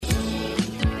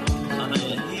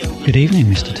Good evening,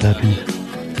 Mr. Turpin.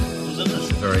 That's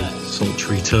a very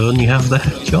sultry tone you have there,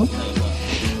 John.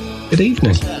 Good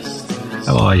evening.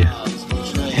 How are you?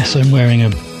 Yes, I'm wearing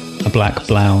a black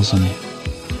blouse and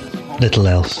little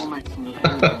else.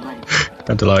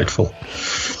 How delightful.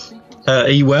 Are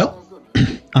you well?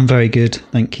 I'm very good,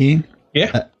 thank you.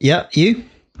 Yeah? Yeah, you?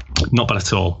 Not bad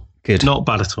at all. Good. Not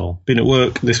bad at all. Been at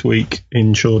work this week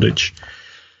in Shoreditch,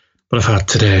 but I've had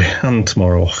today and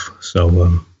tomorrow off,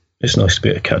 so it's nice to be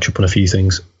able to catch up on a few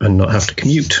things and not have to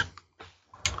commute.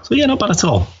 So yeah, not bad at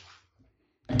all.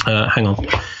 Hang on.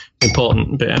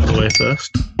 Important bit out of the way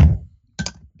first.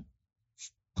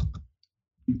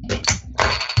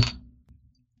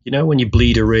 You know when you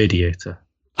bleed a radiator?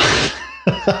 And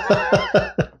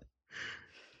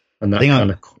that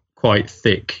kind of quite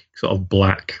thick, sort of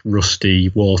black, rusty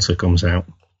water comes out.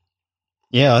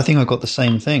 Yeah, I think I got the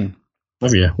same thing.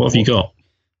 Have you? What have you got?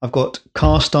 I've got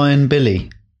Cast Iron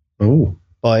Billy. Oh,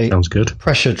 by sounds good.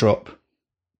 Pressure Drop.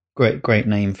 Great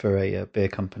name for a beer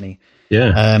company.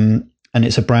 Yeah. And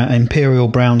it's a Imperial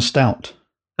Brown Stout.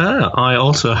 I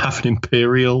also have an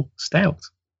Imperial Stout.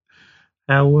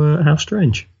 How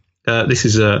strange. This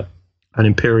is an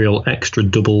Imperial Extra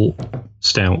Double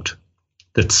Stout.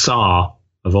 The Tsar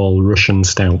of all Russian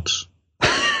stouts.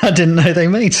 I didn't know they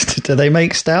made. Do they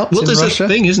make stouts in Russia? There's a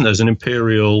thing, isn't there? There's an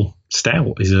Imperial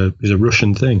Stout is a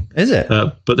Russian thing. Is it?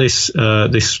 But this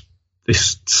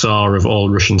Tsar of all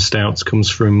Russian stouts comes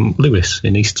from Lewis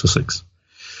in East Sussex.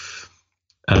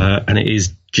 And it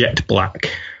is jet black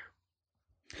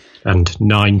and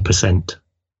 9%.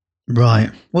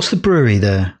 Right. What's the brewery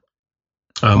there?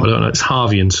 I don't know. It's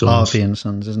Harvey and Sons. Harvey and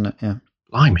Sons, isn't it? Yeah.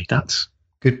 Blimey, that's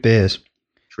good beers.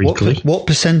 Treacly. What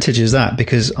percentage is that?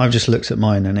 Because I've just looked at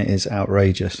mine and it is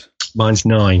outrageous. Mine's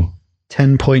 9.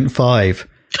 10.5.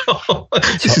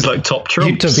 This is like top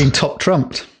trumps. You'd have been top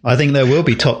trumped. I think there will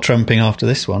be top trumping after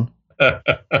this one.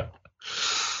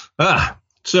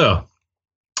 So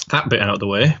that bit out of the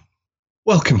way.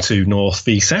 Welcome to North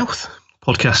v South,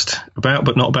 podcast about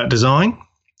but not about design.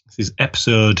 This is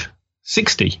episode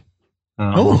 60.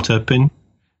 Turpin,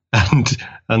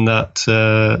 and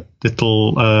that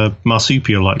little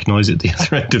marsupial-like noise at the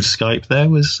other end of Skype there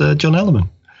was John Ellerman.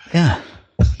 Yeah.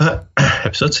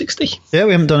 Episode 60. Yeah,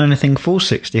 we haven't done anything for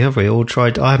 60, have we? Or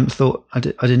tried. I haven't thought. I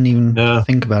didn't even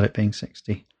think about it being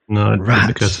 60. No, it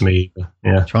didn't occur to me either.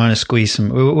 Yeah. Trying to squeeze some.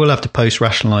 We'll have to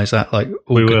post-rationalise that like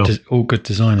all good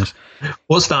designers.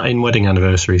 What's that in wedding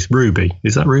anniversaries? Ruby.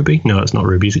 Is that Ruby? No, it's not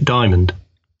Ruby. Is it Diamond?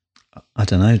 I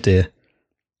don't know, dear.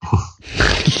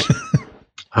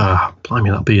 Blimey,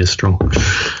 that beer's strong.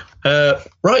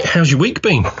 Right, how's your week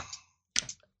been?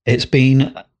 It's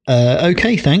been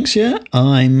okay, thanks. Yeah,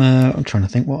 I'm trying to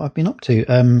think what I've been up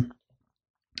to.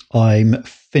 I'm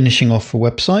finishing off a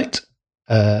website,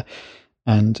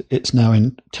 and it's now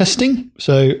in testing,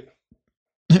 so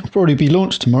it'll probably be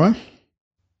launched tomorrow.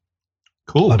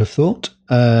 Cool. I'd have thought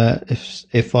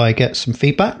if I get some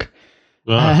feedback.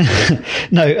 Wow.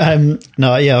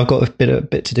 Yeah, I've got a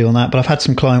bit to do on that, but I've had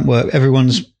some client work.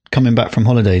 Everyone's coming back from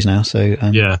holidays now, so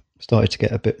started to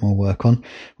get a bit more work on,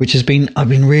 which I've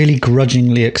been really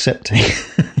grudgingly accepting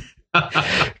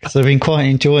because I've been quite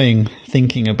enjoying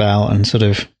thinking about and sort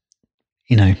of,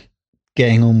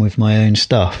 getting on with my own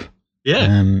stuff.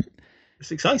 Yeah,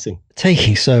 it's exciting.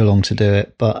 Taking so long to do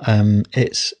it, but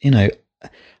it's I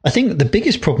think the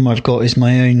biggest problem I've got is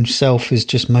my own self is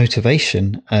just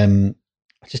motivation.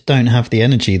 I just don't have the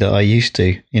energy that I used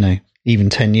to, even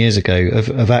 10 years ago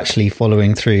of actually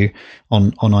following through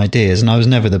on ideas. And I was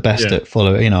never the best at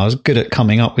following, I was good at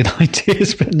coming up with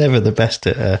ideas, but never the best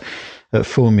at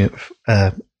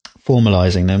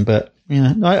formalizing them. But,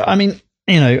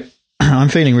 I'm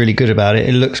feeling really good about it.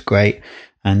 It looks great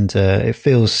and it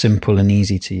feels simple and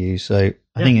easy to use. So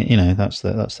I think, that's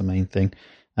the main thing.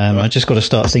 I just got to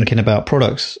start thinking about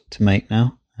products to make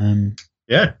now.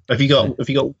 Yeah. Have you got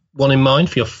one in mind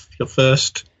for your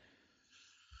first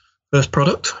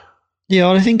product? Yeah,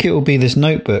 I think it will be this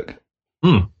notebook.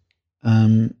 But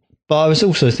I was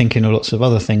also thinking of lots of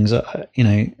other things, but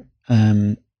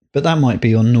that might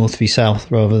be on North v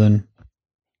South rather than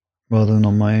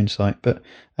on my own site. But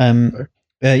what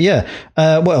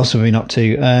else have we been up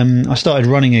to? I started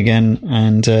running again,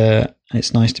 and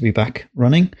it's nice to be back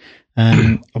running.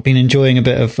 I've been enjoying a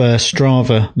bit of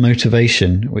Strava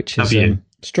motivation, which is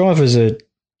Strava's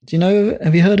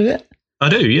have you heard of it? I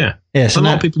do, yeah. Yes, a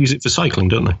lot of people use it for cycling,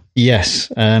 don't they?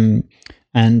 Yes, and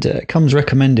it comes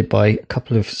recommended by a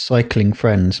couple of cycling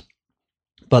friends.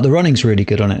 But the running's really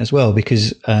good on it as well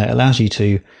because it allows you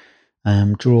to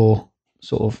draw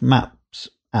sort of maps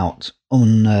out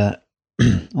on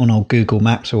on old Google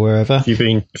Maps or wherever. Have you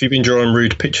been drawing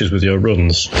rude pictures with your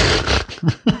runs?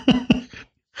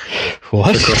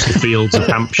 What? Across the fields of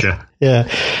Hampshire. Yeah.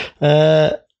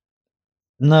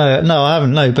 No, I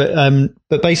haven't. No,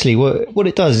 but basically, what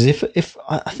it does is if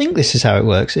I think this is how it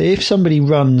works. If somebody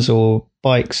runs or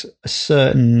bikes a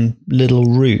certain little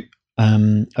route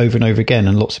over and over again,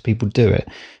 and lots of people do it,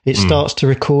 it starts to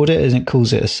record it, and it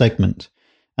calls it a segment,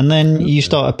 and then you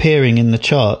start appearing in the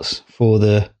charts for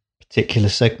the particular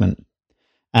segment.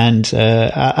 And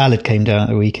Alad came down at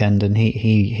the weekend, and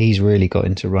he's really got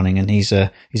into running, and he's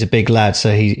a big lad,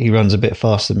 so he runs a bit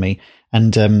faster than me,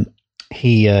 and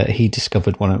he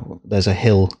discovered there's a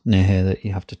hill near here that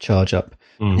you have to charge up.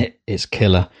 It's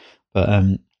killer, but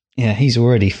yeah, he's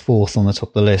already 4th on the top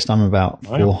of the list. I'm about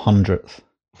 400th.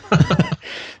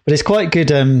 But it's quite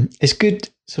good. It's good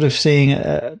sort of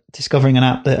discovering an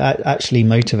app that actually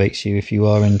motivates you if you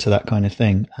are into that kind of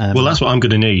thing. Well, that's what I'm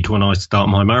going to need when I start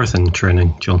my marathon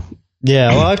training, John. Yeah,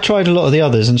 well, I've tried a lot of the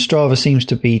others, and Strava seems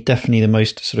to be definitely the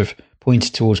most sort of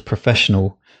pointed towards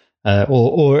professional,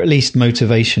 or at least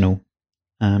motivational.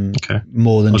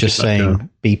 More than just saying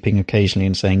beeping occasionally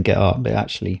and saying get up. It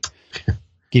actually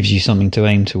gives you something to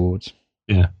aim towards.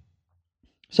 Yeah.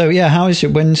 So yeah, how is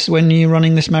it? When are you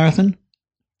running this marathon?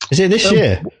 Is it this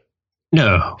year?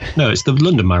 No, it's the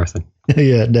London Marathon.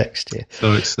 Yeah, next year.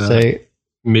 So it's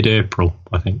mid-April,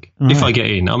 I think. Right. If I get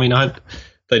in, I mean,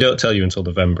 they don't tell you until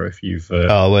November if you've.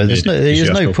 There's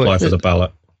no point for the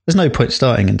ballot. There's no point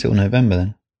starting until November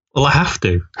then. Well, I have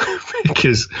to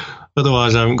because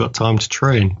otherwise I haven't got time to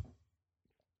train.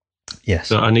 Yes.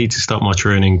 So I need to start my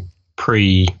training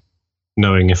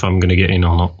knowing if I'm going to get in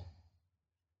or not.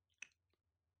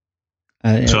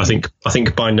 So I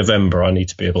think by November I need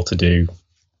to be able to do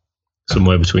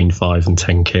somewhere between 5 and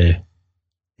 10k.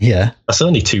 Yeah, that's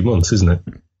only 2 months, isn't it?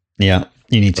 Yeah,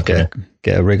 you need to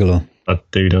get a wriggle on. I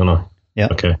do, don't I? Yeah.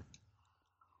 Okay.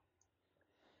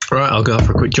 Right, I'll go out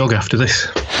for a quick jog after this.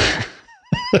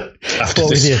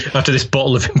 after this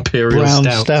bottle of Imperial Brown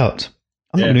Stout.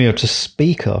 I'm not going to be able to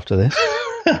speak after this.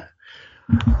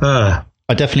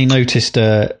 I definitely noticed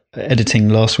editing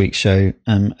last week's show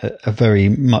a very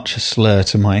much a slur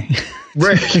to my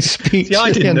speech. Yeah,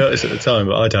 I didn't notice at the time,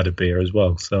 but I'd had a beer as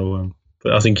well. So,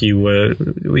 but I think you were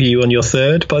you on your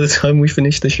 3rd by the time we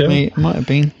finished the show? It might have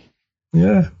been.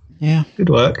 Yeah. Good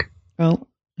work. Well,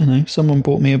 someone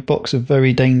bought me a box of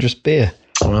very dangerous beer.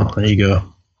 Well, there you go.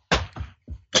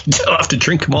 You don't have to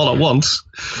drink them all at once.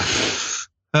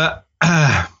 So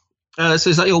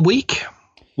is that your week?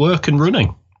 Work and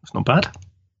running. That's not bad.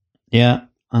 Yeah.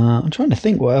 I'm trying to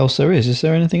think what else there is. Is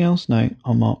there anything else? No,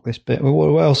 I'll mark this bit.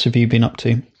 What else have you been up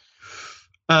to?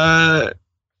 Well,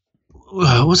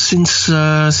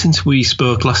 since we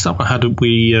spoke last time,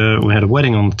 we had a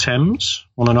wedding on the Thames,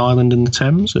 on an island in the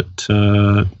Thames at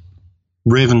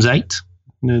Ravens 8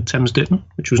 near Thames Ditton,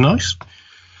 which was nice.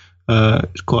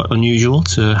 It's quite unusual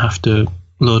to have to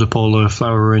load up all the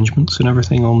flower arrangements and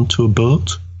everything onto a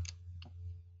boat.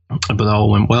 But that all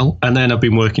went well. And then I've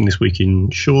been working this week in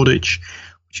Shoreditch,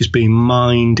 which has been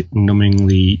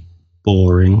mind-numbingly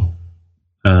boring.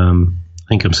 I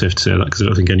think I'm safe to say that because I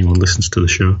don't think anyone listens to the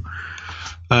show.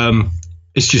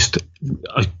 It's just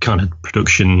a kind of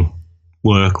production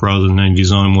work rather than any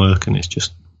design work, and it's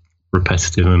just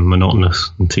repetitive and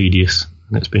monotonous and tedious,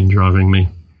 and it's been driving me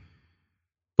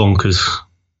bonkers.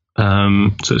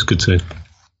 So it's good to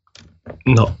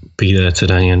not be there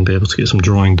today and be able to get some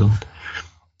drawing done.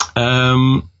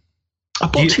 Do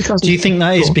you think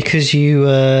that is because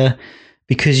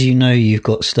you know you've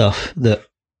got stuff that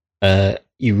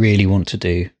you really want to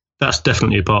do? That's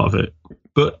definitely a part of it,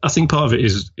 but I think part of it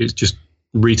is just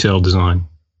retail design,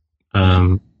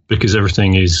 because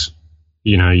everything is,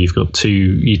 you've got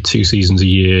two seasons a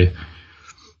year,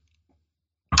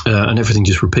 and everything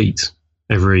just repeats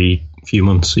every few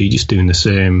months. So you're just doing the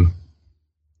same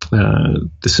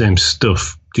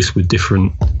stuff, just with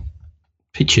different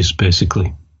pitches,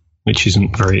 basically, which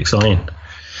isn't very exciting.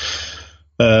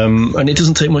 And it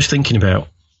doesn't take much thinking about,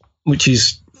 which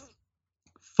is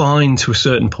fine to a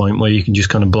certain point where you can just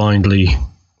kind of blindly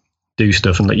do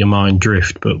stuff and let your mind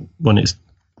drift. But when it's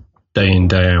day in,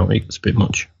 day out, it's a bit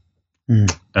much.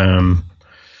 But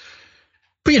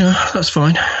that's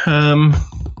fine.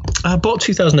 I bought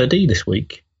 2000 AD this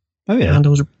week. Oh yeah, and I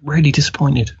was really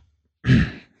disappointed.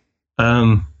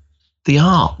 The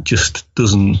art just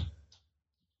doesn't.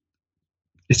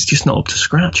 It's just not up to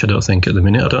scratch, I don't think, at the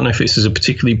minute. I don't know if this is a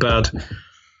particularly bad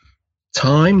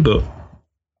time, but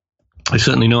there's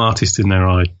certainly no artist in there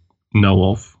I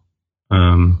know of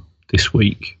this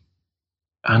week.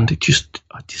 And I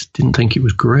just didn't think it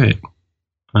was great.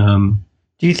 Do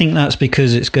Do you think that's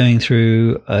because it's going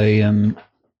through the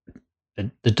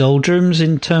doldrums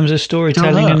in terms of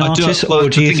storytelling and artists, or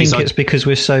do you think it's because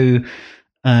we're so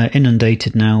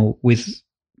inundated now with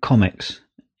comics?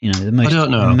 The most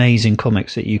amazing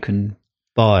comics that you can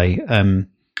buy.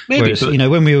 Maybe, whereas,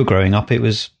 when we were growing up, it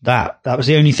was that was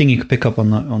the only thing you could pick up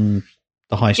on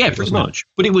the high street. Yeah, pretty much.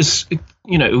 But it was, it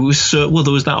was so, well,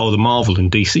 there was that or the Marvel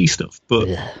and DC stuff. But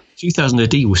 2000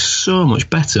 AD was so much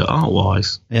better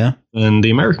art-wise than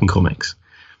the American comics.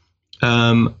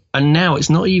 And now it's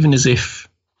not even as if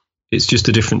it's just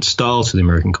a different style to the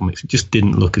American comics. It just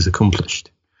didn't look as accomplished.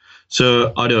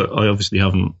 So I obviously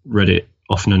haven't read it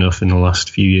often enough in the last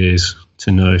few years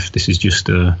to know if this is just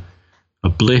a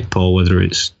blip or whether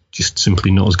it's just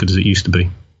simply not as good as it used to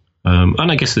be.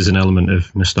 And I guess there's an element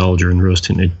of nostalgia and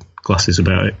rose-tinted glasses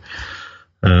about it.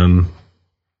 But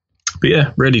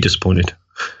yeah, really disappointed.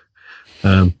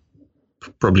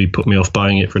 Probably put me off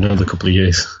buying it for another couple of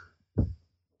years,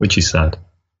 which is sad.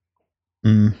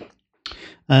 I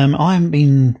haven't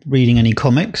been reading any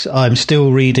comics. I'm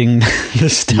still reading The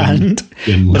Stand,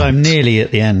 but I'm nearly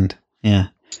at the end. Yeah.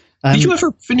 Did you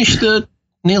ever finish the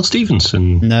Neil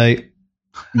Stephenson? No,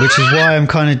 which is why I'm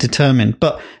kind of determined.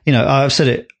 But I said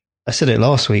it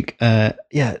last week.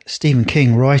 Stephen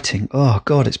King writing. Oh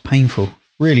God, it's painful.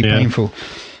 Really painful.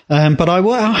 But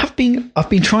I've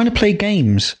been trying to play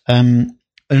games. I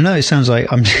know it sounds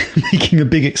like I'm making a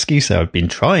big excuse there. I've been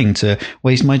trying to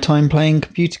waste my time playing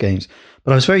computer games,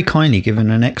 but I was very kindly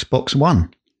given an Xbox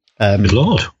One. Good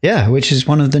Lord. Yeah, which is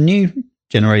one of the new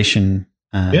generation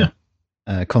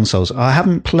consoles. I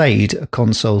haven't played a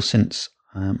console since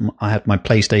I had my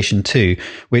PlayStation 2,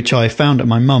 which I found at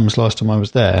my mum's last time I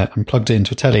was there and plugged it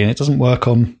into a telly, and it doesn't work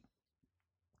on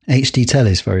HD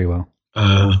tellies very well.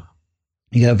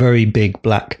 You get a very big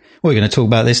black... We're going to talk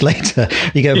about this later.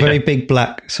 You get a very big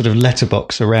black sort of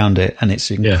letterbox around it, and it's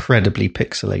incredibly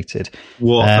pixelated.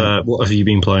 What have you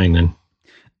been playing then?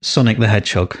 Sonic the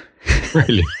Hedgehog.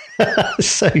 Really?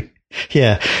 So...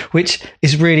 Yeah, which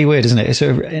is really weird, isn't it? It's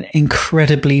an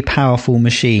incredibly powerful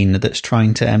machine that's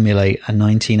trying to emulate a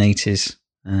 1980s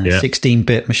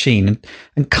 16-bit machine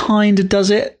and kind of does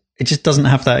it. It just doesn't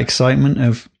have that excitement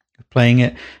of playing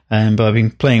it. But I've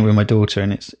been playing it with my daughter,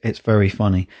 and it's very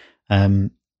funny.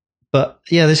 But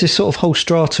yeah, there's this sort of whole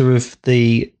strata of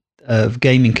the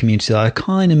gaming community that I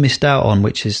kind of missed out on,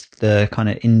 which is the kind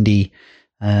of indie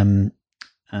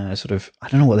sort of, I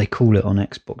don't know what they call it on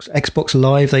Xbox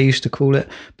Live they used to call it,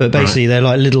 but basically they're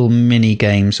like little mini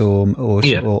games or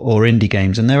indie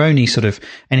games, and they're only sort of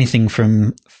anything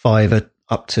from $5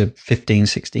 up to 15,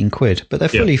 16 quid, but they're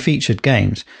fully featured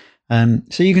games.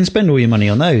 So you can spend all your money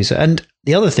on those. And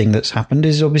the other thing that's happened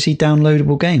is obviously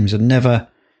downloadable games. I've never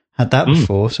had that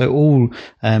before. So all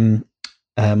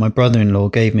my brother-in-law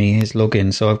gave me his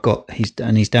login, so he's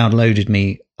downloaded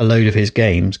me a load of his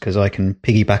games because I can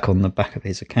piggyback on the back of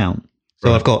his account.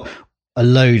 So I've got a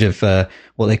load of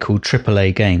what they call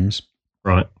AAA games,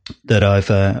 that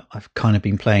I've kind of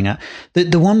been playing at.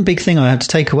 The one big thing I have to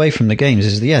take away from the games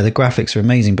is the graphics are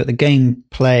amazing, but the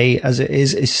gameplay as it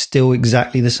is still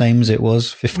exactly the same as it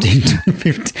was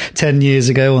 10 years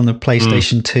ago on the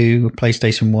PlayStation 2,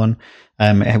 PlayStation 1.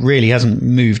 It really hasn't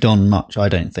moved on much, I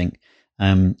don't think.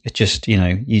 It's just,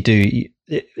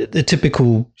 the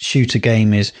typical shooter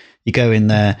game is you go in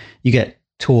there, you get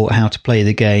taught how to play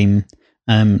the game.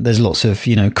 There's lots of,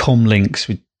 comm links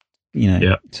with,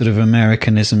 sort of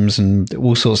Americanisms and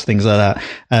all sorts of things like that.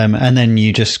 And then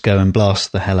you just go and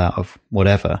blast the hell out of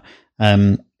whatever.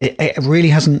 It really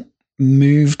hasn't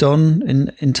moved on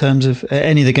in terms of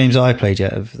any of the games I played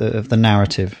yet of the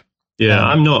narrative. Yeah,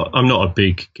 I'm not a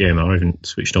big gamer. I haven't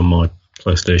switched on my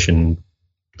PlayStation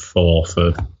 4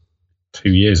 for 2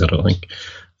 years, I don't think.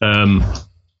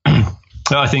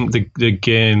 I think the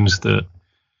games that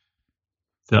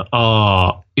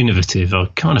are innovative are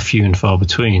kind of few and far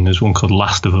between. There's one called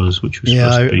Last of Us, which was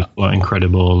supposed to be quite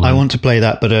incredible. I want to play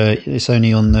that, but it's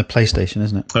only on the PlayStation,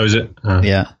 isn't it? Oh, is it?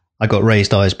 Yeah. I got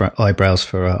raised eyebrows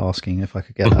for asking if I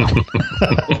could get that.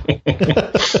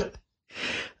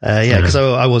 Because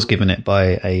I was given it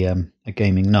by a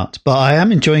gaming nut. But I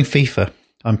am enjoying FIFA.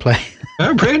 I'm playing.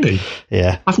 Oh, really?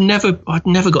 Yeah. I'd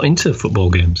never got into football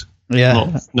games.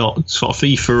 Yeah. Not sort of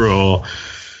FIFA or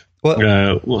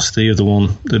what's the other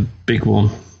one? The big one.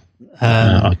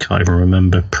 I can't even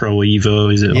remember. Pro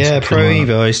Evo, is it? Yeah, Pro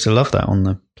Evo. I used to love that on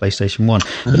the PlayStation 1.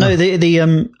 But no,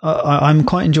 I'm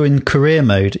quite enjoying career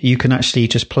mode. You can actually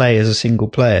just play as a single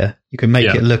player. You can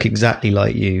make it look exactly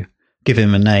like you. Give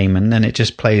him a name, and then it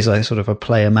just plays like sort of a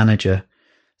player manager.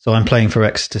 So I'm playing for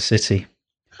Exeter City.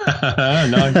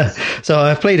 Nice. So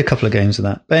I've played a couple of games of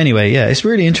that. But anyway, yeah, it's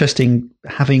really interesting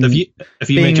having. Have you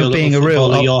made your being a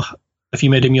real? Have you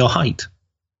made him your height?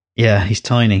 Yeah, he's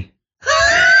tiny.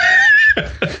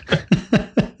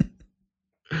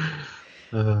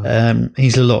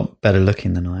 He's a lot better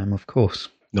looking than I am, of course.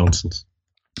 Nonsense.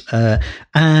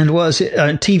 And what was it?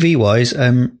 TV wise,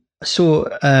 I saw.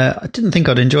 I didn't think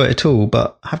I'd enjoy it at all,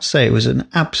 but I have to say it was an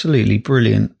absolutely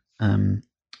brilliant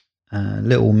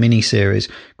little mini series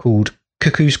called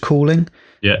Cuckoo's Calling.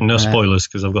 Yeah, no spoilers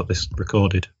because I've got this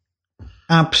recorded.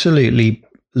 Absolutely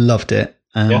loved it.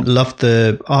 Loved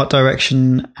the art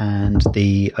direction, and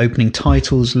the opening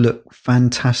titles look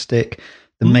fantastic.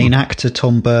 The main actor,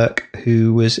 Tom Burke,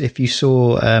 who was, if you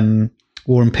saw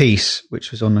War and Peace,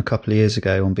 which was on a couple of years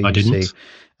ago on BBC,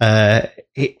 I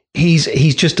didn't.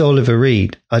 He's just Oliver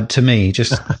Reed to me.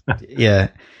 Just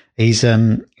he's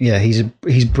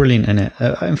brilliant in it.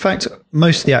 In fact,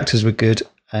 most of the actors were good.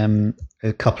 A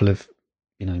couple of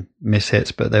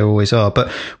mishits, but there always are. But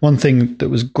one thing that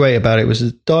was great about it was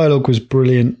the dialogue was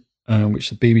brilliant, which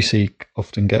the BBC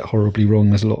often get horribly wrong.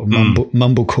 There's a lot of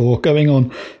mumblecore going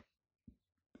on.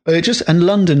 And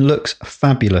London looks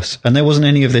fabulous, and there wasn't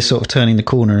any of this sort of turning the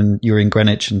corner and you're in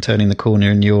Greenwich and turning the corner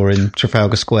and you're in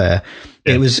Trafalgar Square.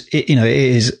 Yeah. It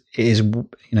is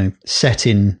set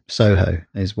in Soho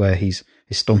is where his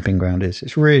stomping ground is.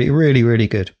 It's really, really, really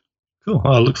good. Cool.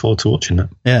 I look forward to watching that.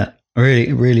 Yeah, I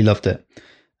really, really loved it.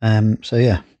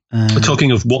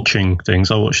 Talking of watching things,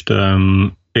 I watched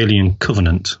Alien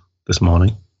Covenant this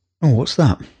morning. Oh, what's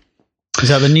that? Is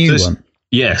that the new one?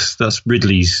 Yes, that's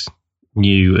Ridley's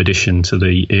new addition to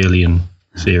the Alien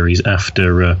series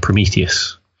after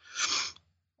Prometheus.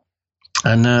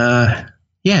 And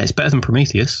it's better than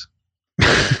Prometheus,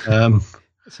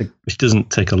 which doesn't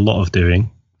take a lot of doing.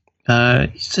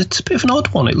 It's a bit of an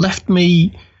odd one. It left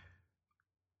me...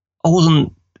 I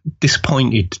wasn't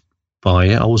disappointed by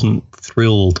it. I wasn't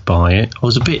thrilled by it.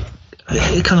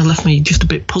 It kind of left me just a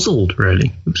bit puzzled,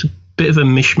 really. It was a bit of a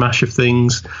mishmash of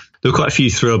things. There were quite a few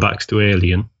throwbacks to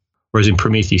Alien. Whereas in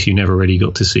Prometheus, you never really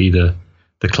got to see the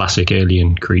classic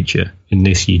alien creature. In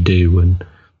this, you do, and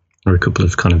there are a couple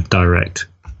of kind of direct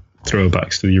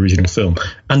throwbacks to the original film.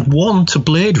 And one to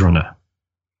Blade Runner.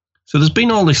 So there's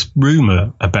been all this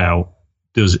rumour about,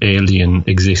 does Alien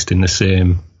exist in the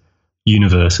same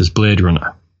universe as Blade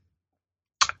Runner?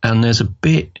 And there's a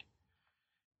bit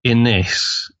in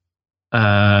this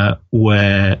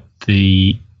where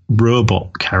the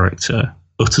robot character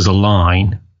utters a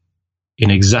line in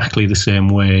exactly the same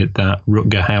way that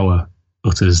Rutger Hauer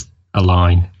utters a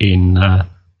line in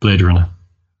Blade Runner.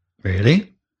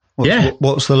 Really?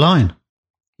 What's the line?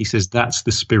 He says, "That's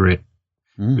the spirit,"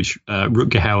 which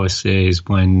Rutger Hauer says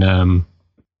when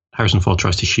Harrison Ford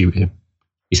tries to shoot him.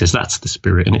 He says, "That's the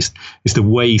spirit," and it's the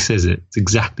way he says it. It's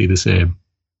exactly the same.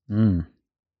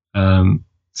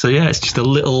 It's just a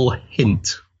little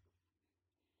hint,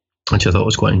 which I thought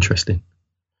was quite interesting.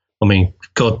 I mean,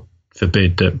 God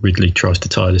forbid that Ridley tries to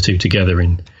tie the two together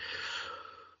in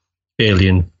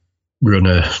Alien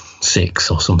Runner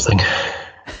 6 or something.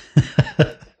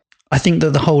 I think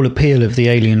that the whole appeal of the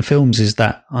Alien films is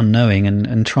that unknowing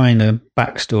and trying to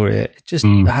backstory it. It just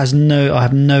I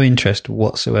have no interest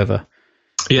whatsoever.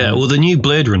 Yeah, well, the new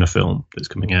Blade Runner film that's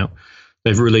coming out,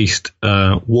 they've released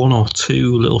one or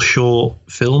two little short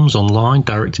films online,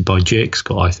 directed by Jake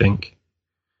Scott, I think,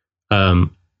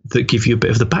 that give you a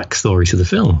bit of the backstory to the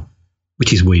film,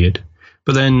 which is weird.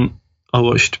 But then I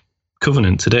watched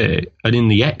Covenant today, and in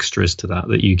the extras to that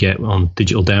you get on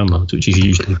digital downloads, which is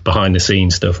usually behind the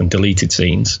scenes stuff and deleted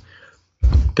scenes,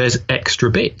 there's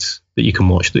extra bits that you can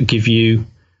watch that give you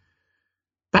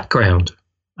background.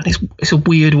 And it's a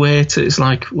weird way to, it's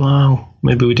like, wow,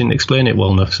 maybe we didn't explain it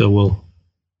well enough, so we'll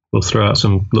throw out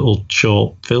some little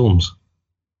short films.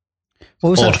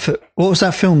 What was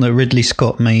that film that Ridley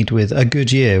Scott made with A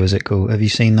Good Year, was it called? Have you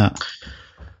seen that?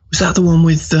 Was that the one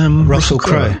with Russell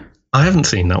Crowe? I haven't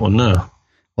seen that one, no.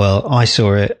 Well, I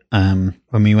saw it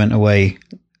when we went away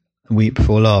the week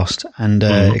before last, and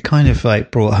it kind of like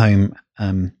brought home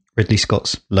Ridley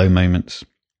Scott's low moments.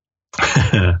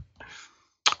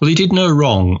 Well, he did no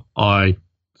wrong, I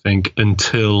think,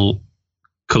 until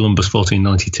Columbus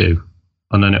 1492,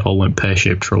 and then it all went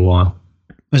pear-shaped for a while.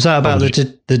 Was that about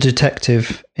the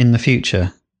detective in the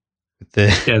future?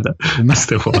 That's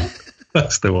the one.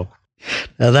 That's the one.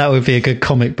 That would be a good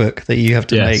comic book that you have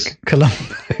to make.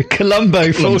 Columbo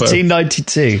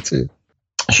 1492.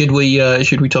 Should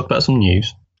we talk about some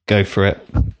news? Go for it.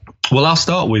 Well, I'll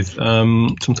start with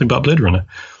something about Blade Runner.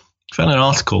 I found an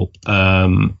article,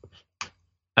 and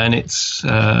it's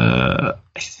I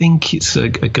think it's a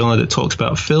guy that talks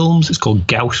about films. It's called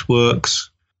Gauss Works.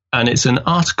 And it's an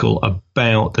article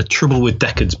about the trouble with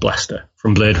Deckard's blaster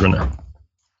from Blade Runner.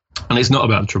 And it's not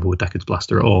about the trouble with Deckard's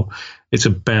blaster at all. It's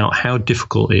about how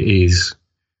difficult it is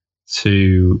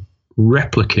to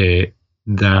replicate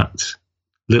that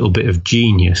little bit of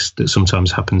genius that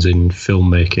sometimes happens in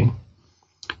filmmaking.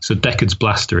 So Deckard's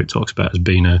blaster, it talks about as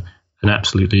being an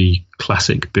absolutely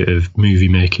classic bit of movie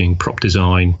making, prop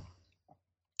design,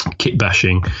 kit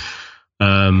bashing,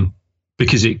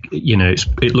 because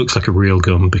it looks like a real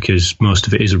gun, because most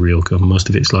of it is a real gun. Most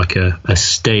of it's like a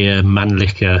Steyr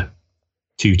Mannlicher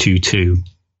 222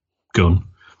 gun,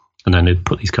 and then they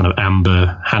put these kind of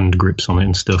amber hand grips on it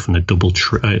and stuff, and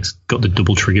it's got the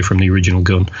double trigger from the original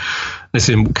gun. This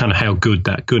is kind of how good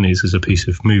that gun is as a piece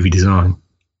of movie design.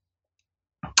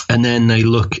 And then they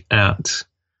look at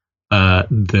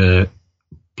the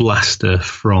blaster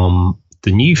from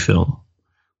the new film,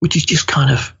 which is just kind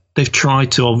of, they've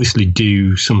tried to obviously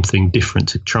do something different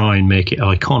to try and make it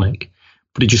iconic,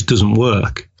 but it just doesn't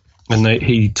work. And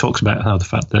he talks about how the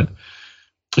fact that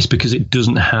it's because it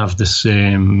doesn't have the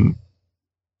same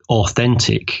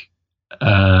authentic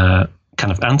kind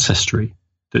of ancestry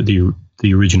that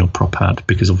the original prop had,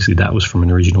 because obviously that was from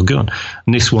an original gun.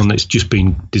 And this one, that's just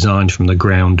been designed from the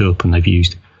ground up, and they've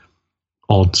used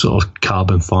odd sort of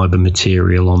carbon fiber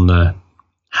material on the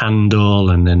handle,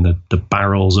 and then the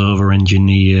barrel's over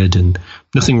engineered, and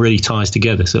nothing really ties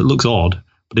together. So it looks odd,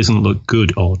 but it doesn't look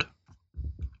good odd.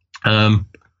 And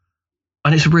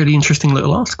it's a really interesting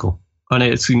little article. And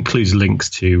it includes links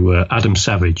to Adam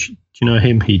Savage. Do you know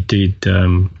him? He did,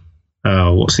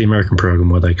 what's the American program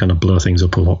where they kind of blow things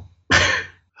up a lot?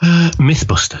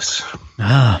 Mythbusters.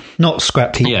 Not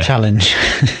Scrap Heap Challenge.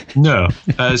 No.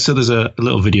 So there's a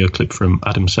little video clip from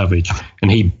Adam Savage, and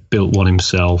he built one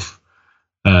himself.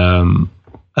 And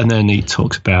then he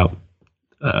talks about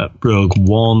Rogue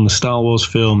One, the Star Wars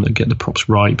film, that get the props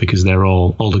right because they're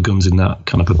all the guns in that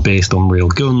kind of are based on real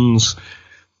guns.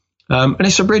 And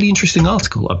it's a really interesting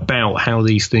article about how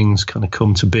these things kind of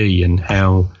come to be and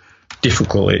how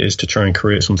difficult it is to try and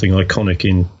create something iconic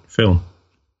in film.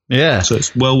 Yeah. So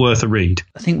it's well worth a read.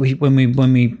 I think when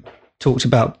we talked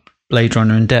about Blade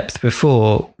Runner in depth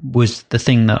before, was the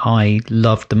thing that I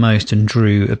loved the most and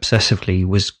drew obsessively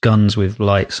was guns with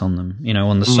lights on them,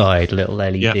 on the side, little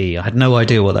LED. Yeah. I had no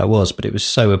idea what that was, but it was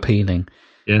so appealing.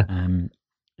 Yeah.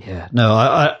 Yeah, no,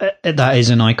 I that is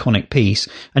an iconic piece,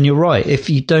 and you're right. If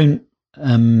you don't,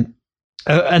 and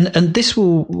this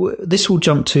will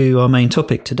jump to our main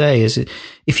topic today, is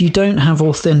if you don't have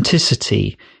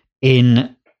authenticity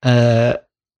in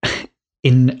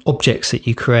objects that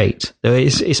you create,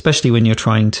 especially when you're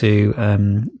trying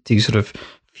to do sort of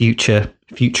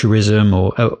futurism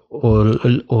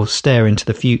or stare into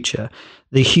the future,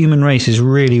 the human race is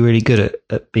really, really good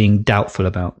at being doubtful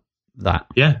about that.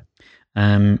 Yeah.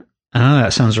 I know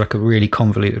that sounds like a really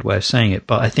convoluted way of saying it,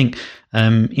 but I think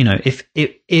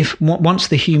if once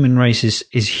the human race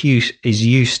is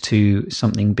used to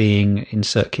something being in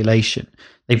circulation,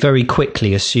 they very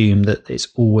quickly assume that it's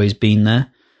always been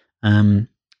there, and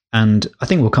I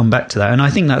think we'll come back to that. And I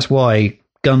think that's why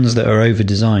guns that are over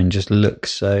designed just look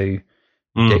so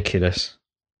ridiculous.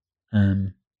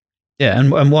 Yeah,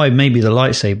 and why maybe the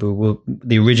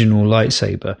original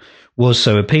lightsaber was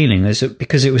so appealing is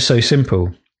because it was so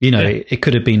simple. It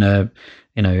could have been a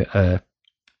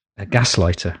gas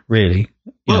lighter, really.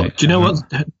 Do you know what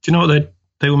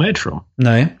they were made from?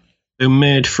 No, they were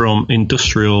made from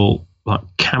industrial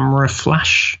camera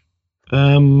flash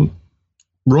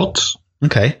rods.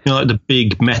 Okay, like the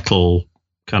big metal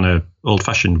kind of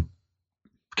old-fashioned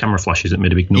camera flashes that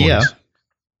made a big noise. Yeah,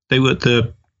 they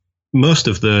were most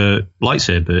of the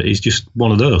lightsaber is just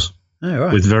one of those,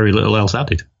 with very little else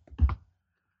added.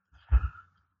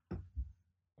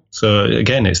 So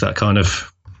again, it's that kind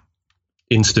of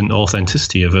instant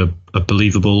authenticity of a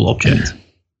believable object.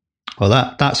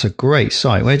 Well, that's a great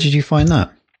site. Where did you find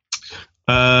that?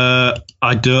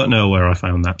 I don't know where I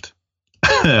found that.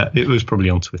 It was probably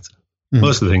on Twitter.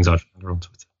 Most of the things I found are on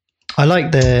Twitter. I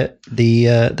like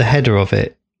the header of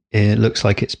it. It looks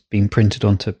like it's been printed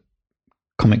onto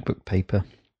comic book paper.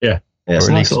 Yeah, it's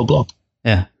a nice little blog.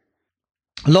 Yeah,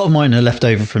 a lot of mine are left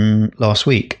over from last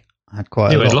week. I had quite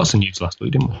a lot. We had lots of news last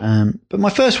week, didn't we? But my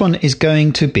first one is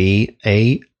going to be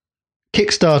a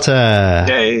Kickstarter.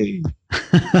 Yay!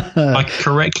 I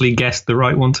correctly guessed the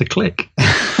right one to click.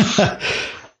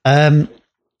 The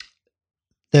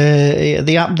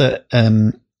app that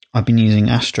I've been using,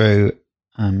 Astro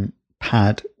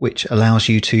Pad, which allows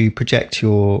you to project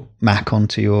your Mac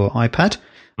onto your iPad,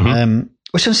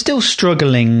 which I'm still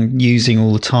struggling using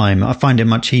all the time. I find it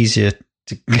much easier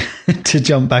to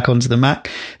jump back onto the Mac.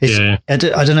 I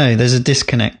don't know. There's a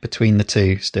disconnect between the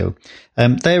two still.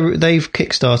 They've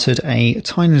kickstarted a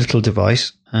tiny little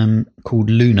device called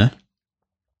Luna.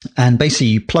 And basically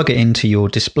you plug it into your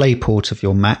display port of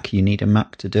your Mac. You need a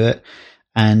Mac to do it.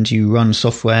 And you run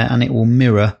software and it will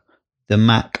mirror the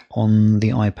Mac on the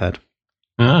iPad.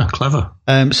 Ah, clever.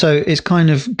 So it's kind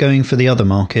of going for the other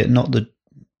market, not the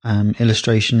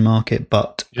illustration market,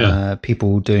 but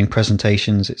people doing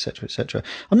presentations, etc., etc.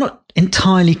 I'm not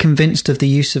entirely convinced of the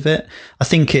use of it. I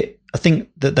think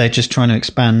that they're just trying to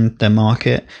expand their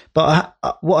market. But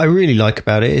what I really like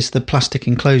about it is the plastic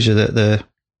enclosure that the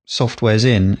software's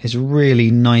in is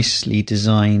really nicely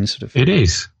designed, sort of. It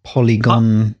is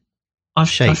polygon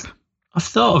shape. I've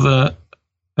thought of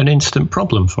an instant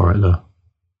problem for it though.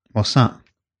 What's that?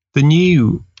 The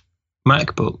new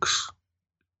MacBooks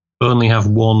only have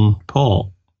one port.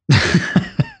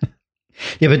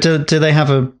 Yeah, but do they have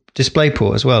a display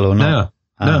port as well or not?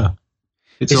 No.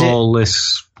 It's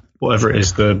this, whatever it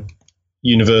is, the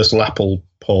universal Apple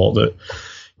port that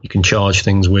you can charge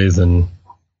things with and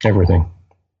everything.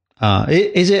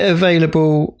 Is it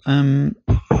available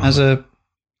as a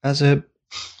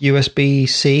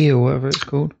USB-C or whatever it's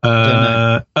called?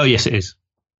 Oh, yes, it is.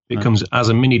 It comes as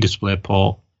a mini display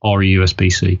port or a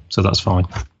USB-C, so that's fine.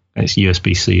 It's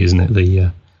USB-C, isn't it?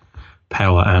 The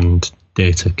power and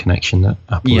data connection that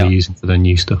Apple are using for their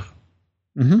new stuff.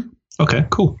 Mm-hmm. Okay,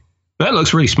 cool. That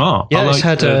looks really smart.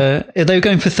 Yeah, they were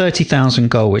going for 30,000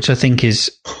 gold, which I think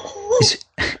is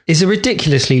a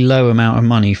ridiculously low amount of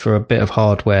money for a bit of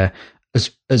hardware,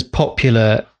 as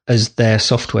popular as their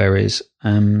software is.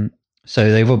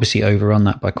 So they've obviously overrun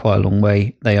that by quite a long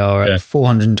way. They are at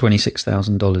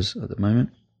 $426,000 at the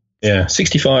moment. Yeah,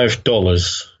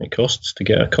 $65 it costs to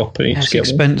get a copy. That's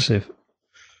expensive.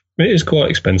 One. It is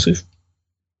quite expensive.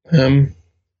 Not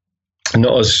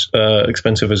as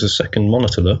expensive as a second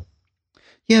monitor, though.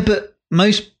 Yeah, but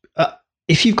most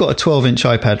if you've got a 12-inch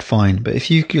iPad, fine. But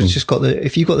if you've just got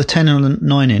if you've got the 10 or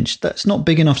 9-inch, that's not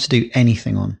big enough to do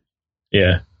anything on.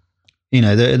 Yeah. You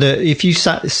know, if you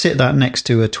sit that next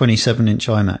to a 27-inch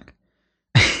iMac,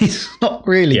 it's not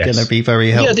really going to be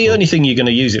very helpful. Yeah, the only thing you're going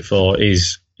to use it for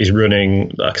is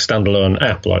running like a standalone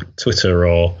app like Twitter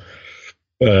or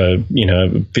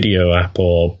video app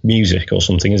or music or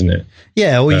something, isn't it?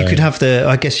 Yeah, or you could have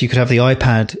I guess you could have the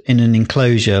iPad in an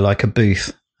enclosure like a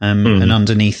booth, and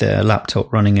underneath it a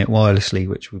laptop running it wirelessly,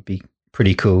 which would be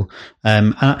pretty cool.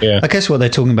 I guess what they're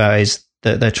talking about is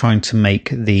that they're trying to make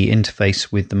the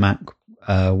interface with the Mac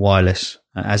wireless,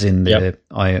 as in the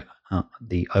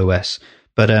OS.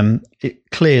 But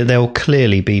there'll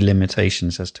clearly be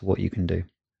limitations as to what you can do.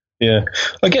 Yeah,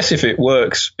 I guess if it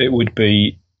works, it would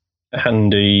be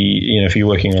handy, if you're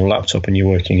working on a laptop and you're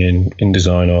working in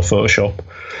InDesign or Photoshop,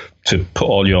 to put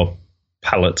all your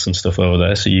palettes and stuff over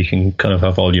there, so you can kind of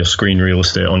have all your screen real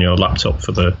estate on your laptop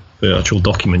for the actual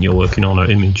document you're working on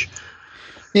or image.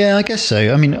 Yeah, I guess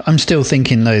so. I mean, I'm still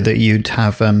thinking though that you'd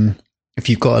have, if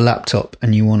you've got a laptop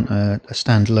and you want a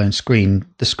standalone screen,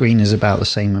 the screen is about the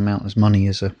same amount as money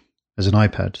as an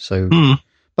iPad. So,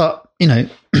 but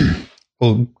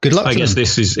well, good luck. I guess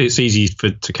it's easy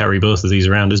to carry both of these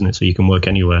around, isn't it? So you can work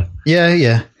anywhere.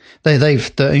 Yeah.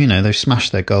 They've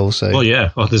smashed their goal. So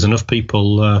there's enough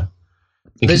people.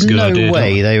 There's no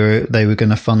way they were going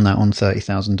to fund that on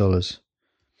 $30,000.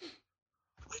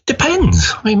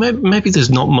 Depends. I mean, maybe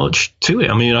there's not much to it.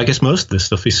 I mean, I guess most of this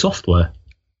stuff is software.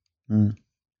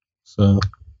 So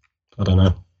I don't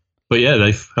know. But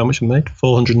yeah, how much have they made?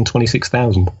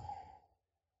 426,000.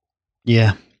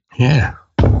 Yeah.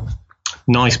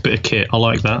 Nice bit of kit. I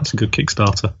like that. It's a good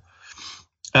Kickstarter.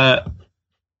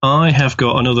 I have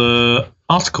got another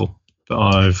article that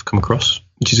I've come across,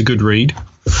 which is a good read.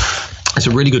 It's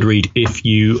a really good read if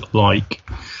you like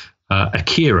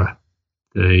Akira,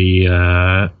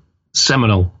 the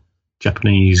seminal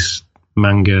Japanese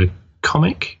manga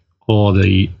comic, or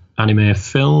the anime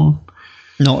film.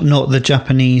 Not the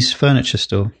Japanese furniture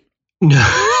store. No,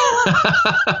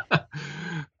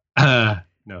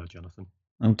 Jonathan.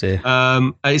 Oh dear.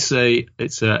 It's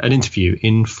an interview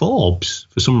in Forbes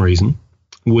for some reason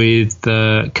with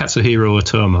Katsuhiro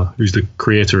Otoma, who's the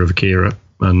creator of Akira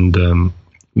and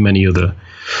many other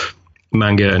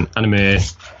manga and anime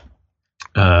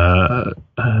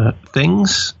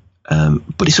things.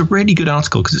 But it's a really good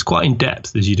article because it's quite in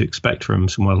depth, as you'd expect from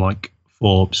somewhere like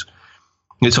Forbes.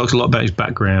 It talks a lot about his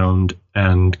background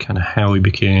and kind of how he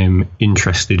became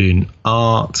interested in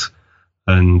art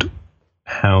and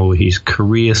how his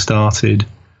career started.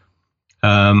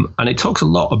 And it talks a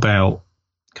lot about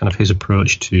kind of his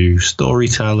approach to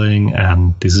storytelling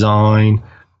and design.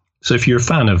 So if you're a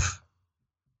fan of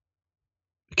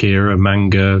Akira,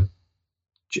 manga.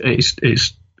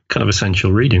 It's kind of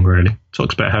essential reading, really.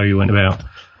 Talks about how he went about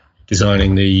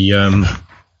designing the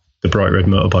bright red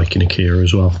motorbike in Akira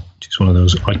as well, which is one of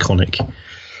those iconic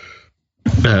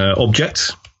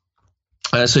objects.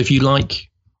 So if you like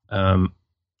anime,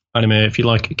 if you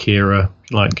like Akira,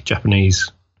 if you like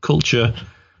Japanese culture,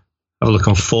 have a look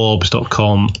on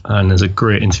Forbes.com, and there's a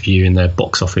great interview in their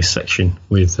box office section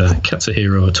with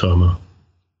Katsuhiro Otomo.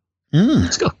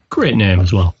 It's got a great name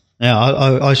as well. Yeah,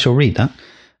 I shall read that.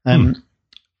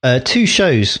 Two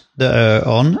shows that are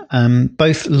on,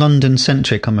 both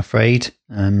London-centric, I'm afraid,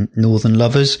 Northern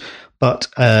Lovers. But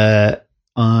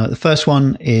the first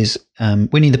one is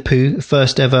Winnie the Pooh, the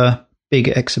first ever big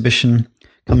exhibition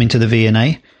coming to the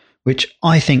V&A, which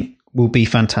I think will be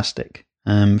fantastic.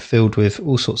 Filled with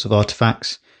all sorts of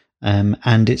artifacts,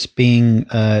 and it's being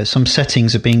some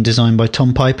settings are being designed by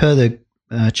Tom Piper, the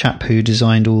chap who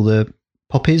designed all the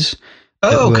poppies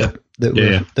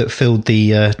that filled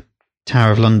the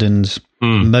Tower of London's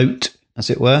moat, as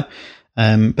it were.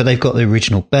 But they've got the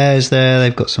original bears there.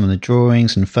 They've got some of the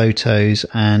drawings and photos,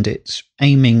 and it's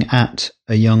aiming at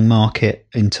a young market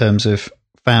in terms of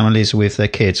families with their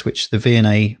kids, which the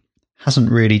V&A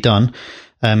hasn't really done.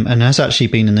 And has actually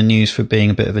been in the news for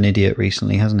being a bit of an idiot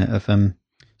recently, hasn't it? Of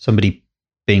somebody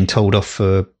being told off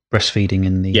for breastfeeding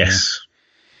in the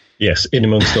yes, in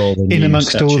amongst all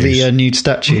the nude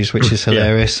statues, which is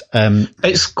hilarious. Yeah.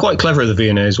 It's quite clever at the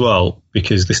V&A as well,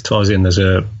 because this ties in. There's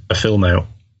a film out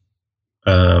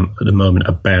at the moment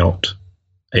about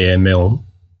A.A. Milne,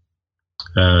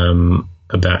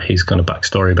 about his kind of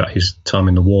backstory about his time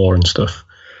in the war and stuff.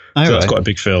 So that's quite a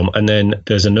big film. And then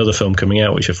there's another film coming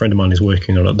out, which a friend of mine is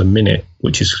working on at the minute,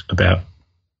 which is about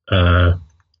the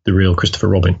real Christopher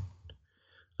Robin.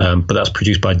 But that's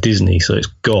produced by Disney, so it's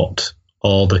got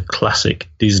all the classic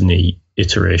Disney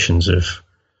iterations of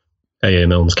A.A.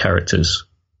 Milne's characters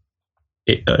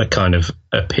kind of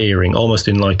appearing almost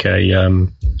in like a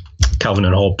Calvin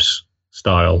and Hobbes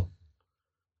style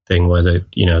thing, where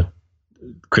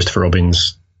Christopher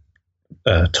Robin's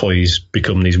toys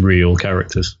become these real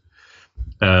characters.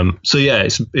 So yeah,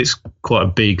 it's quite a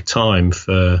big time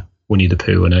for Winnie the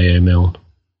Pooh and A.A. Milne.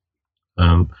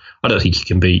 I don't think you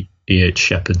can beat E.H.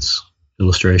 Shepard's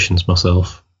illustrations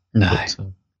myself. No. But,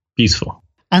 beautiful.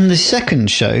 And the second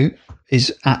show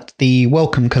is at the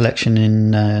Welcome Collection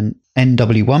in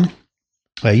NW1,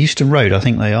 Euston Road, I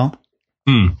think they are.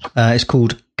 It's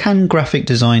called Can Graphic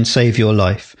Design Save Your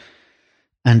Life?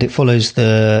 And it follows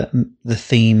the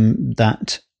theme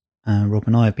that Rob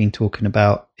and I have been talking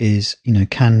about is,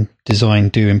 can design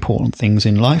do important things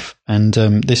in life? And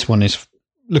this one is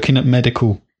looking at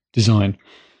medical design.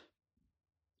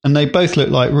 And they both look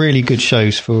like really good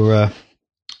shows for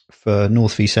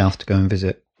North v South to go and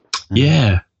visit.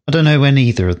 Yeah. I don't know when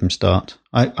either of them start.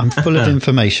 I'm full of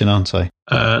information, aren't I?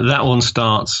 That one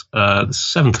starts the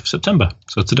 7th of September,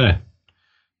 so today.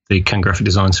 The Can Graphic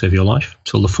Design Save Your Life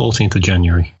till the 14th of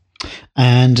January.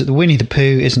 And the Winnie the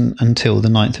Pooh isn't until the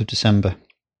 9th of December.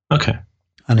 Okay.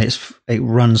 And it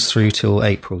runs through till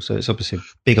April, so it's obviously a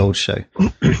big old show.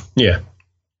 Yeah.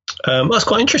 That's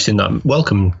quite interesting, that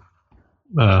Welcome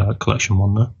collection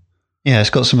one, though. Yeah, it's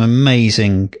got some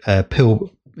amazing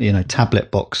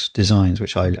tablet box designs,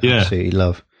 which I absolutely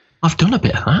love. I've done a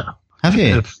bit of that. Have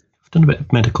you? I've done a bit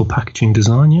of medical packaging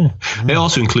design, yeah. It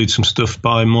also includes some stuff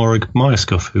by Maura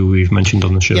Myerscough, who we've mentioned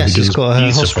on the show. Yes, it's got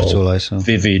her hospital, I saw.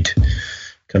 Vivid,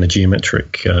 kind of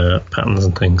geometric patterns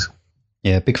and things.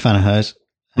 Yeah, big fan of hers.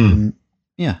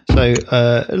 Yeah, so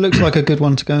it looks like a good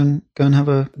one to go and have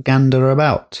a gander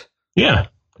about. Yeah,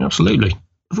 absolutely.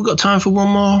 Have we got time for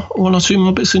one or two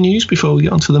more bits of news before we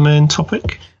get onto the main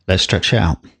topic? Let's stretch it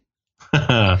out.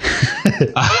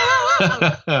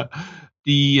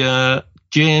 The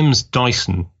James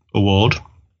Dyson Award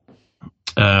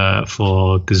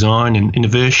for Design and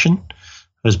Innovation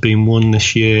has been won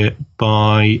this year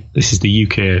by, this is the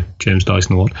UK James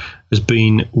Dyson Award, has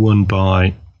been won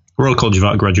by Royal College of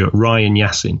Art graduate Ryan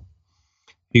Yassin,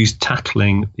 who's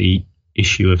tackling the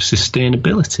issue of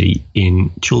sustainability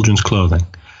in children's clothing.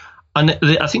 And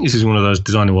I think this is one of those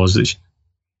design awards that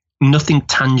nothing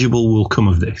tangible will come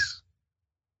of this,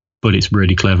 but it's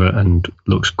really clever and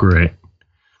looks great.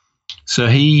 So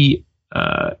he,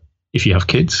 if you have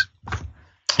kids,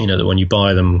 you know that when you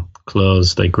buy them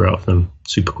clothes, they grow out of them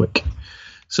super quick.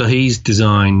 So he's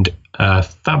designed a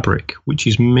fabric which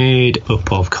is made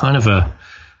up of kind of a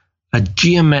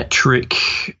geometric,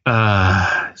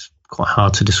 it's quite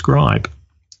hard to describe,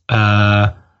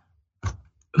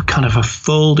 kind of a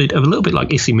folded, a little bit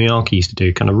like Issey Miyake used to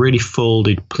do, kind of really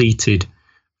folded, pleated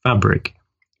fabric,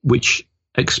 which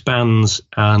expands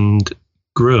and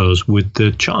grows with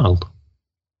the child.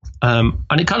 And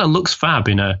it kind of looks fab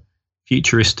in a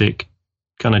futuristic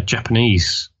kind of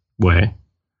Japanese way.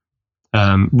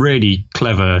 Really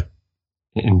clever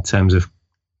in terms of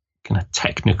kind of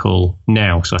technical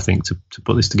nous, I think, to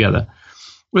put this together.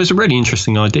 Well, it's a really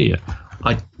interesting idea.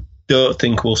 I don't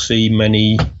think we'll see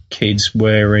many kids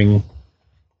wearing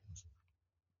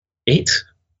it,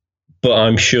 but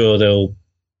I'm sure there'll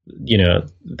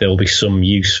be some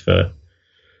use for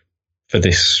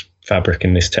this fabric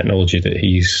and this technology that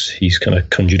he's kind of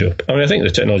conjured up. I mean, I think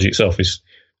the technology itself is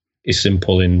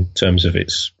simple in terms of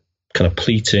its kind of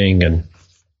pleating and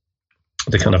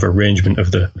the kind of arrangement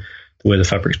of the way the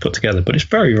fabric's put together, but it's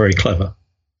very, very clever.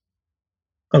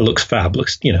 And it looks fab,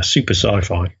 looks, super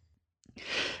sci-fi.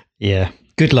 Yeah.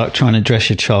 Good luck trying to dress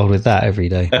your child with that every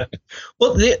day.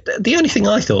 Well, the only thing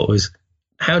I thought was,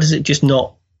 how does it just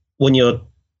not, when you're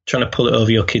trying to pull it over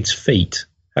your kid's feet,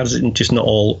 how does it just not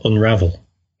all unravel?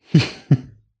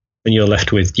 When you're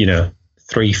left with,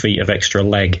 3 feet of extra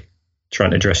leg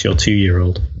trying to dress your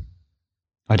 2-year-old.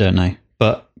 I don't know,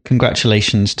 but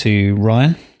congratulations to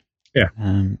Ryan. Yeah.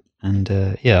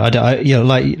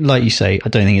 Like you say, I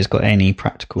don't think it's got any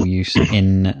practical use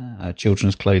in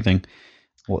children's clothing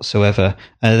whatsoever.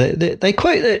 They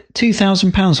quote that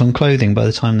 £2,000 on clothing by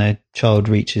the time their child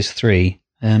reaches 3.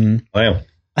 Wow.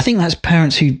 I think that's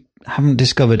parents who haven't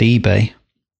discovered eBay,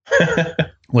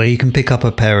 where you can pick up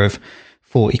a pair of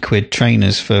 40 quid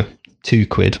trainers for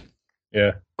 £2.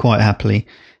 Yeah. Quite happily.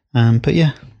 But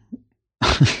yeah.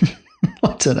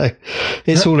 I don't know.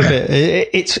 It's all a bit.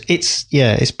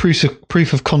 It's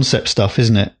proof of concept stuff,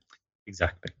 isn't it?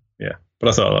 Exactly. Yeah, but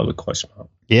I thought that looked quite smart.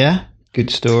 Yeah, good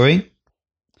story.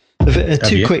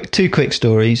 Two quick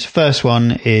stories. First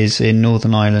one is in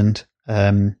Northern Ireland.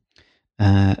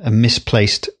 A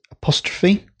misplaced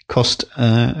apostrophe cost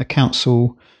a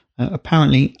council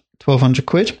apparently 1,200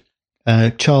 quid.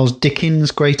 Charles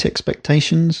Dickens' Great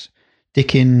Expectations.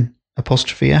 Dickin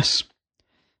apostrophe S.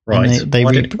 Right.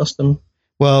 Why did it cost them?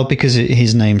 Well, because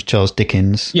his name's Charles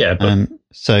Dickens. Yeah, but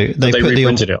so they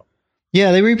reprinted it.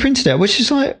 Yeah, they reprinted it, which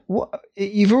is like, what,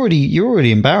 you're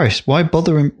already embarrassed. Why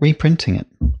bother reprinting it?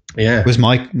 Yeah, was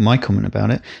my comment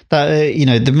about it.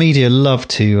 That the media love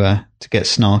to get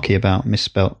snarky about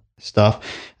misspelt stuff.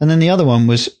 And then the other one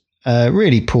was a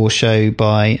really poor show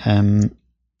by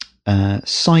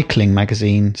Cycling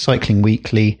magazine, Cycling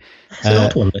Weekly,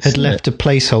 had left a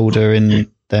placeholder in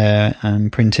their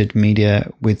printed media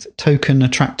with token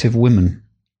attractive women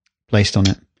placed on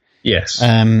it. Yes.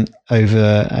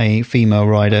 Over a female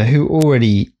rider who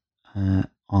already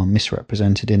are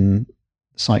misrepresented in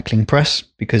cycling press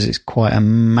because it's quite a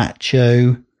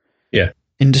macho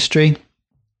industry,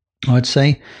 I'd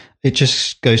say. It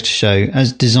just goes to show,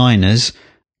 as designers,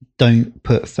 don't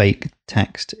put fake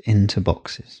text into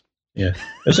boxes. Yeah.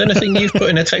 Has anything you've put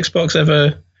in a text box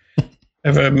ever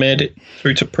made it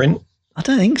through to print? I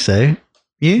don't think so.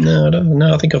 You? No, I don't.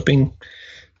 No, I think I've been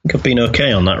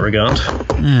okay on that regard.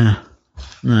 Yeah.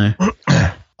 No.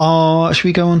 Should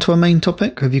we go on to our main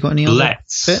topic? Have you got any other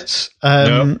bits?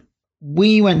 No.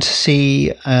 We went to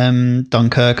see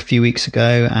Dunkirk a few weeks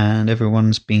ago, and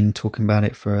everyone's been talking about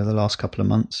it for the last couple of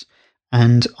months.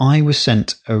 And I was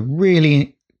sent a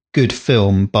really good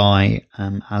film by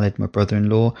Aled, my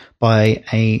brother-in-law, by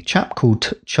a chap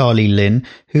called Charlie Lynn,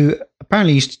 who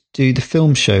apparently used to do the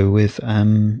film show with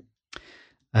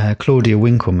Claudia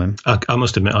Winkleman. I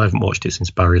must admit, I haven't watched it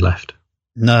since Barry left.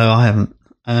 No, I haven't.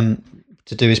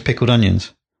 To do his pickled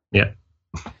onions. Yeah.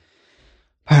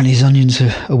 Apparently his onions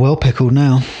are well pickled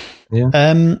now.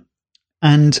 Yeah.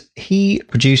 And he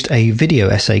produced a video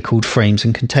essay called Frames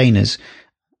and Containers,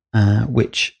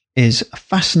 which is a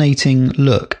fascinating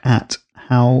look at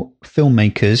how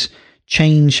filmmakers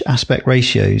change aspect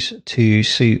ratios to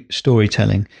suit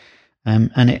storytelling.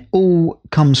 And it all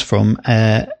comes from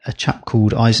a chap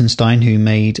called Eisenstein, who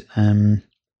made,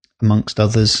 amongst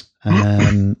others,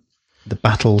 the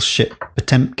battleship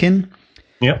Potemkin.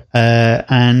 Yeah.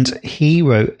 And he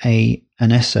wrote an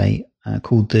essay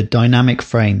called The Dynamic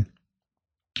Frame,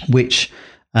 which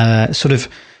sort of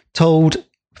told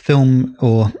film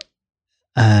or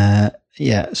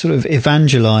sort of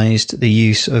evangelized the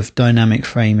use of dynamic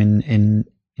frame in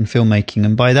filmmaking.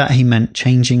 And by that he meant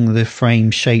changing the frame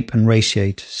shape and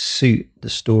ratio to suit the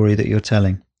story that you're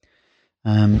telling.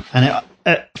 And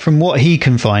from what he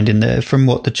can find from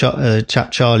what the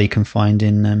chap Charlie can find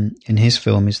in his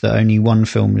film, is that only one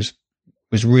film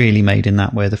was really made in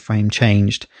that way. The frame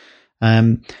changed,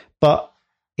 but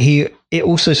it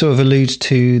also sort of alludes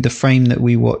to the frame that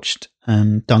we watched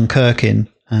Dunkirk in.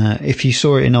 If you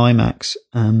saw it in IMAX,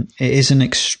 it is an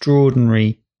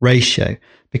extraordinary ratio,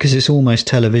 because it's almost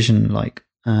television-like.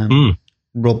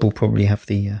 Rob will probably have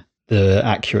the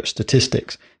accurate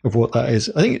statistics of what that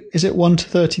is. I think, is it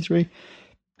 1:33?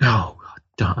 Oh,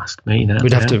 don't ask me now.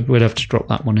 We'd have to drop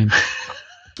that one in.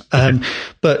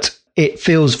 But it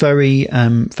feels very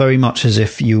much as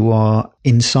if you are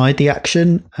inside the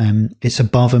action. It's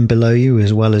above and below you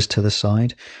as well as to the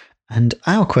side. And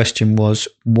our question was,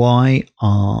 why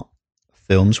are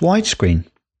films widescreen?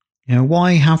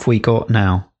 Why have we got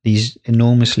now these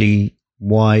enormously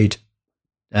wide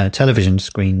television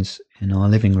screens in our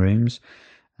living rooms?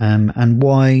 And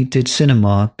why did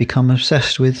cinema become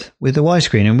obsessed with the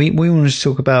widescreen? And we wanted to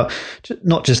talk about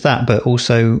not just that, but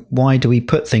also why do we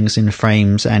put things in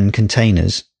frames and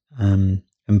containers? And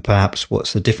perhaps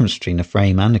what's the difference between a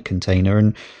frame and a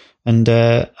container, and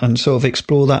sort of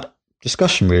explore that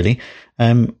discussion, really.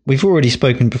 We've already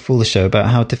spoken before the show about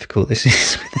how difficult this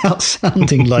is without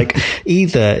sounding like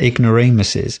either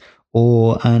ignoramuses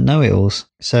or know-it-alls.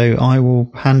 So I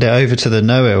will hand it over to the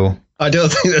know-it-all. I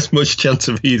don't think there's much chance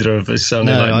of either of us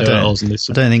sounding like know-it-alls in this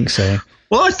one. I don't think so.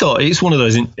 Well, I thought it's one of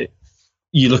those,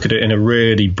 you look at it in a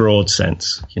really broad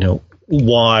sense.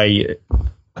 Why is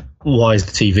the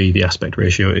TV the aspect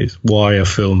ratio it is? Why are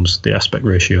films the aspect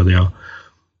ratio they are?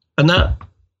 And that,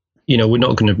 we're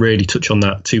not going to really touch on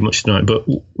that too much tonight, but,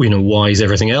 why is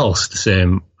everything else the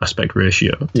same aspect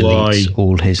ratio? Deletes why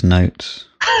all his notes.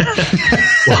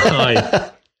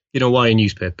 Why are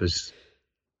newspapers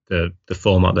the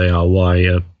format they are?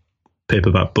 Why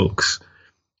paperback books?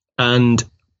 And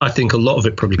I think a lot of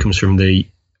it probably comes from the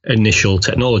initial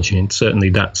technology, and certainly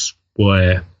that's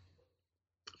where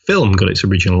film got its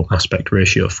original aspect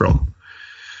ratio from.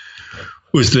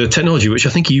 Was the technology, which I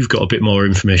think you've got a bit more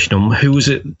information on. Who was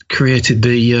it created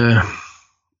the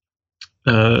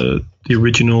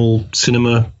original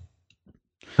cinema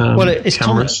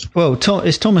cameras?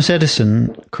 It's Thomas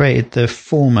Edison created the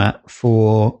format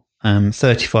for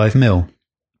 35mm.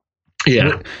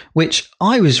 Yeah. Which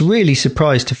I was really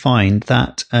surprised to find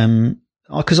that,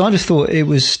 because I'd have thought it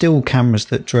was still cameras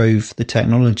that drove the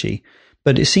technology,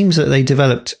 but it seems that they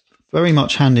developed very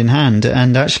much hand in hand,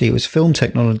 and actually it was film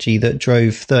technology that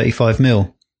drove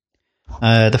 35mm.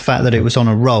 The fact that it was on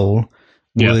a roll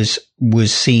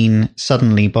was seen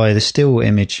suddenly by the still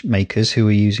image makers who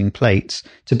were using plates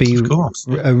to be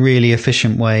a really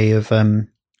efficient way of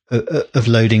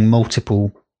loading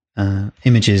multiple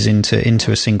images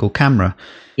into a single camera.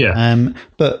 Yeah.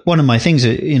 But one of my things,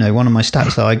 one of my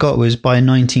stats that I got was by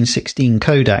 1916,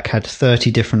 Kodak had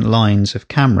 30 different lines of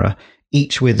camera,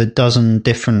 each with a dozen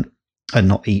different,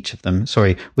 not each of them,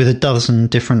 sorry, with a dozen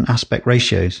different aspect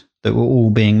ratios that were all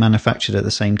being manufactured at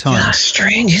the same time. Yeah,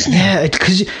 strange, isn't it? Yeah,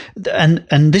 because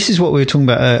and this is what we were talking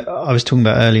about. I was talking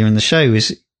about earlier in the show.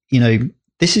 Is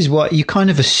this is what you kind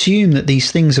of assume that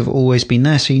these things have always been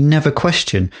there, so you never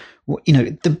question.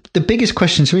 The biggest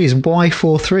question to me is why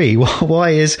 4:3?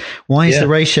 Why is the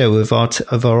ratio of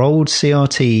our old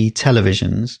CRT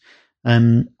televisions?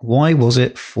 Why was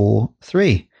it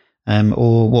 4:3?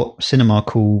 Or what cinema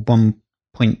call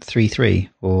 1.33,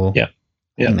 or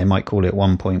I think they might call it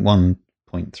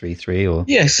 1.1.33, or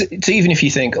yes. So even if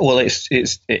you think, well,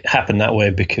 it happened that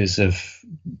way because of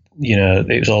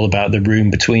it was all about the room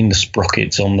between the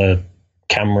sprockets on the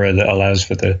camera that allows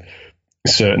for the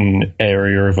certain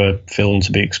area of a film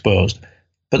to be exposed.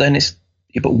 But then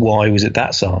but why was it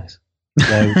that size?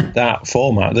 That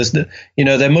format?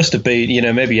 There must have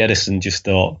been, maybe Edison just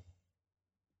thought,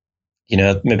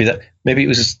 maybe it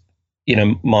was,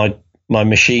 my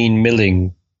machine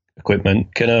milling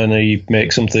equipment can only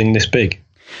make something this big.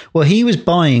 Well, he was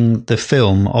buying the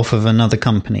film off of another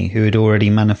company who had already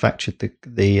manufactured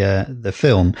the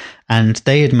film, and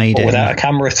they had made it without a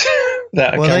camera.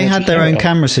 They had their own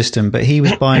camera system, but he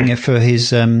was buying it for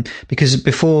his because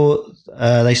before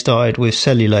they started with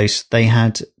cellulose, they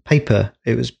had paper.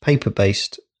 It was paper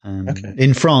based.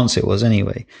 In France, it was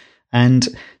anyway. And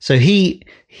so he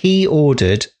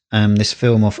ordered this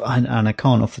film off, and I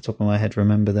can't off the top of my head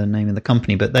remember the name of the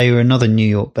company, but they were another New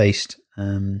York based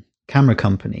camera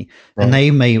company, right. And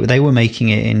they were making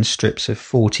it in strips of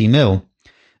 40mm.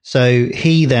 So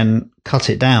he then cut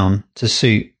it down to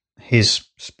suit his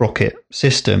sprocket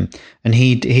system, and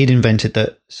he'd invented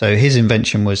that. So his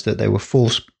invention was that there were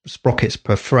 4 sprockets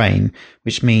per frame,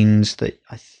 which means that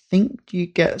I think you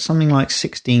get something like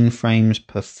 16 frames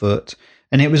per foot.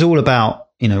 And it was all about,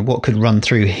 what could run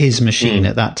through his machine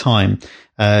at that time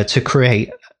to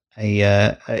create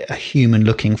a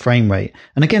human-looking frame rate.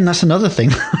 And again, that's another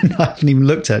thing I haven't even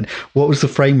looked at. What was the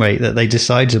frame rate that they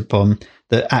decided upon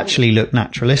that actually looked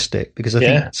naturalistic? Because I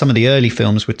think some of the early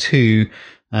films were too.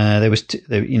 There was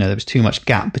too much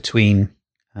gap between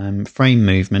frame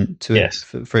movement to it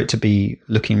for it to be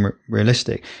looking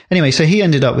realistic. Anyway, so he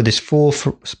ended up with this 4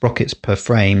 sprockets per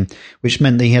frame, which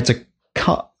meant that he had to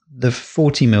cut the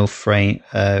 40mm frame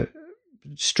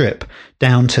strip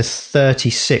down to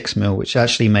 36mm, which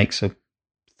actually makes a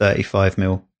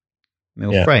 35mm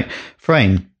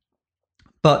frame.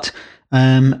 But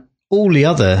all the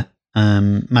other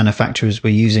manufacturers were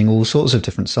using all sorts of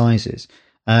different sizes.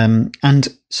 And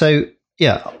so,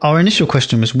 our initial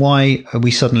question was, why are we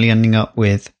suddenly ending up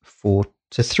with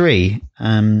 4:3?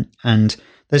 And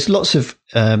there's lots of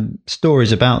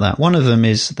stories about that. One of them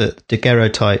is that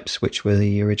daguerreotypes, which were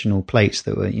the original plates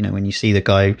that were, when you see the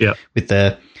guy with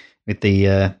the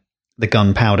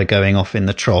gunpowder going off in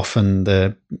the trough and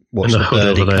the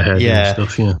hood over their head and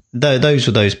stuff, those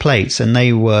were those plates, and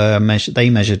they were measured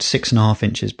 6.5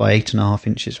 inches by 8.5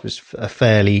 inches, was a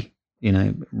fairly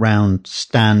round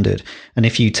standard. And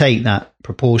if you take that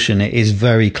proportion, it is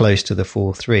very close to the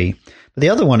 4:3. But the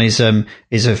other one is of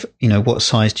what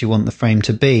size do you want the frame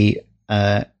to be?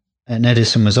 And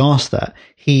Edison was asked that.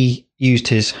 He used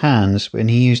his hands, when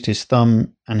he used his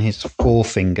thumb and his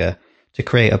forefinger to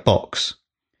create a box.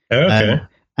 Okay.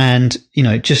 And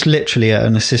just literally at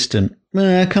an assistant,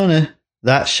 kind of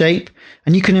that shape.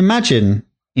 And you can imagine,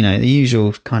 the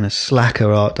usual kind of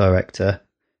slacker art director.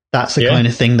 That's the kind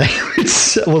of thing they would,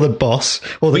 or the boss,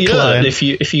 or the client.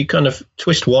 If you kind of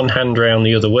twist one hand around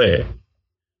the other way,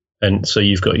 and so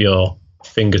you've got your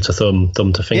finger to thumb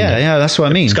to finger. Yeah, that's what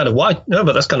I mean. It's kind of wide. No,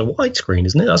 but that's kind of widescreen,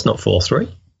 isn't it? That's not 4:3.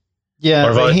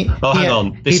 Yeah, hang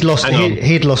on. He'd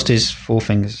lost his 4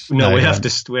 fingers. No, we have to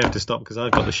stop because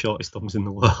I've got the shortest thumbs in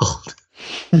the world,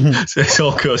 so it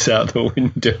all goes out the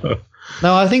window.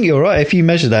 No, I think you're right. If you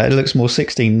measure that, it looks more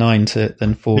 16:9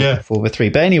 than 4:3.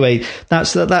 But anyway,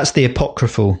 that's the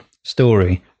apocryphal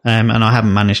story, and I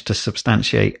haven't managed to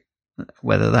substantiate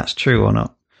whether that's true or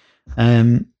not.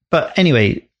 But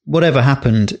anyway, whatever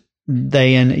happened,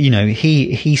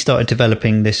 he started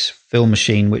developing this film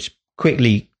machine, which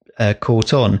quickly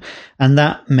caught on, and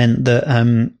that meant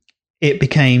that it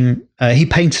became he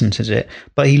patented it,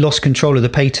 but he lost control of the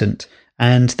patent.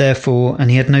 And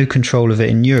he had no control of it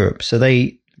in Europe. So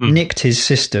they nicked his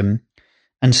system,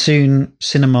 and soon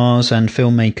cinemas and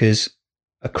filmmakers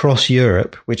across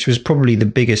Europe, which was probably the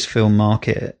biggest film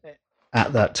market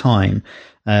at that time,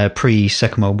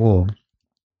 pre-Second World War.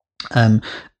 And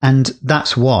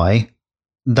that's why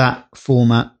that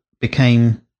format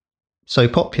became so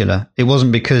popular. It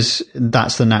wasn't because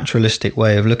that's the naturalistic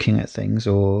way of looking at things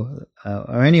or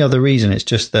any other reason. It's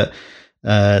just that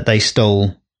they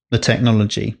stole the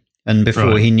technology, and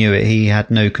before he knew it, he had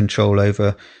no control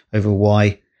over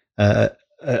over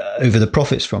the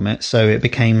profits from it. So it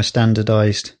became a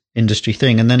standardized industry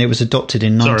thing, and then it was adopted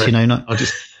in 1909.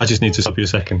 I just need to stop you a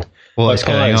second. What's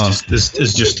going on?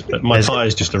 My pie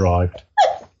has just arrived.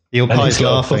 Your pie's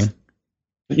laughing.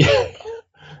 Yeah,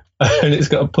 and it's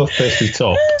got a puff pastry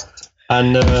top,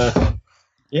 and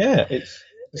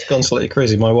it's gone slightly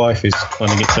crazy. My wife is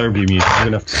finding it terribly amusing.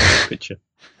 I'm going to have to send a picture.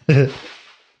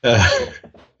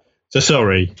 So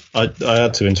sorry, I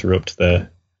had to interrupt there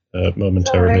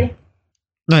momentarily. Sorry.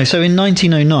 No, so in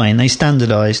 1909 they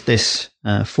standardised this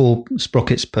 4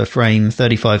 sprockets per frame,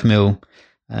 35mm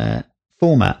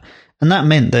format, and that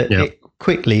meant that it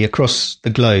quickly across the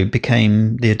globe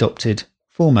became the adopted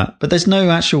format. But there's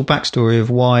no actual backstory of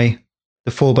why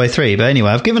the 4:3. But anyway,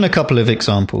 I've given a couple of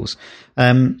examples.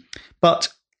 But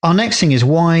our next thing is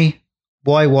why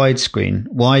widescreen?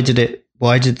 Why did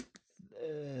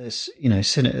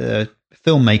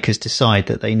filmmakers decide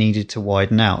that they needed to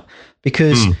widen out?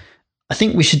 Because I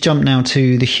think we should jump now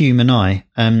to the human eye,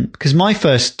 because my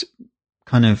first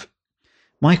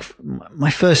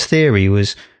theory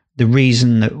was the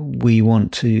reason that we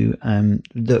want to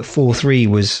that 4:3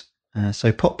 was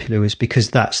so popular was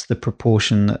because that's the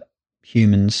proportion that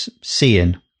humans see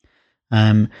in.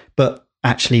 But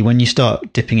actually, when you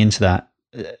start dipping into that,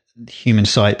 human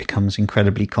sight becomes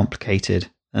incredibly complicated.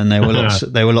 And there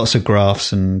were lots of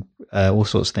graphs and all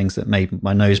sorts of things that made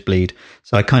my nose bleed.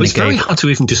 So I kind of very hard to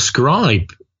even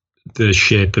describe the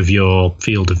shape of your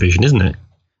field of vision, isn't it?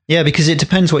 Yeah, because it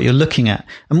depends what you're looking at.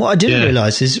 And what I didn't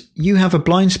realise is you have a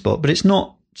blind spot, but it's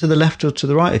not to the left or to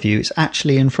the right of you. It's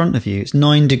actually in front of you. It's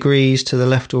 9 degrees to the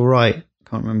left or right. I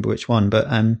can't remember which one, but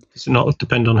does it not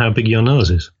depend on how big your nose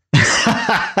is?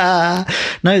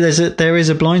 No, there is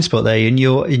a blind spot there, and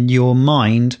your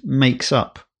mind makes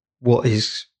up what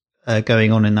is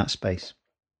going on in that space.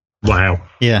 Wow.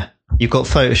 Yeah, you've got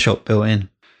Photoshop built in.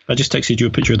 I just texted you a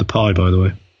picture of the pie, by the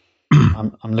way.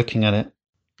 I'm looking at it.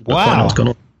 Wow,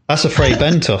 that's a Fray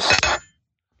Bentos.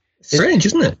 Strange,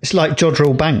 isn't it? It's like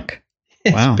Jodrell Bank.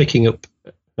 Wow, it's picking up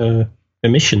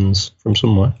emissions from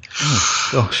somewhere. Oh,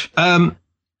 gosh.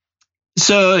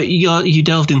 So you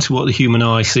delved into what the human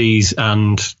eye sees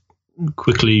and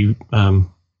quickly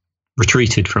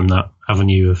retreated from that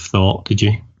avenue of thought, did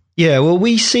you? Yeah, well,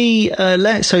 we see,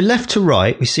 so left to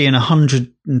right, we see in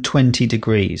 120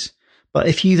 degrees. But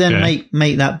if you then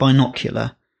make that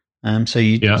binocular, so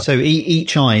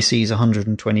each eye sees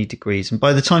 120 degrees. And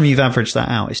by the time you've averaged that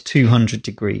out, it's 200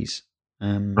 degrees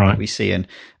that we see in.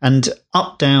 And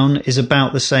up, down is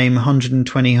about the same,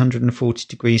 120, 140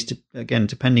 degrees, again,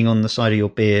 depending on the size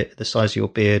of your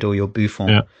beard or your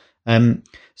bouffant. Yeah.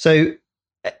 So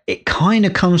it kind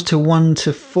of comes to 1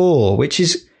 to 4, which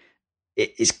is,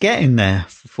 it's getting there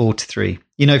for 4 to 3,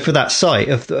 for that sight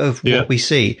of what we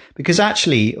see. Because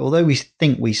actually, although we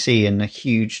think we see in a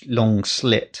huge long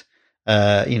slit,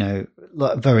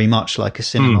 very much like a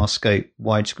CinemaScope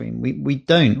widescreen, we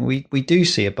don't. We do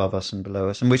see above us and below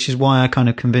us, and which is why I kind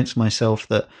of convinced myself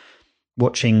that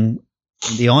watching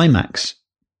the IMAX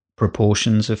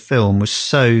proportions of film was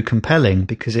so compelling,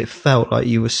 because it felt like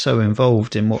you were so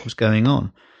involved in what was going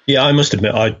on. Yeah, I must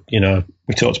admit,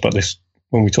 we talked about this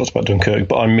when we talked about Dunkirk,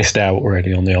 but I missed out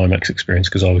already on the IMAX experience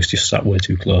because I was just sat way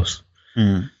too close.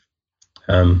 So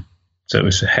it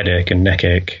was a headache and neck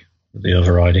ache, the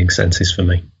overriding senses for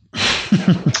me.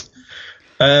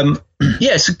 So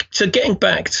getting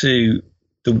back to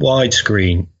the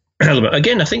widescreen element,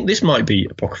 again, I think this might be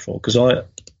apocryphal, because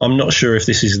I'm not sure if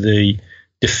this is the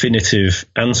definitive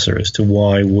answer as to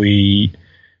why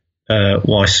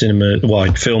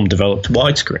film developed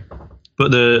widescreen.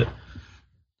 But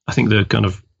I think the kind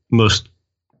of most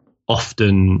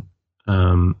often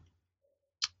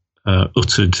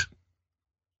uttered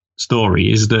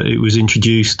story is that it was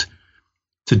introduced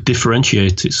to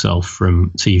differentiate itself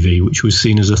from TV, which was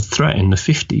seen as a threat in the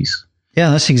 50s. Yeah,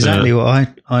 that's exactly what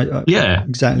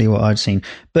exactly what I'd seen.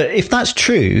 But if that's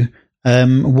true,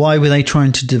 why were they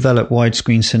trying to develop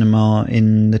widescreen cinema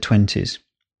in the 20s?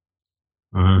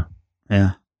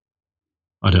 Yeah,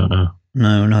 I don't know.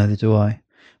 No, neither do I.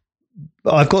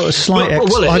 But I've got a slight.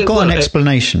 I've got an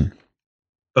explanation.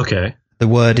 Okay. The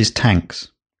word is tanks.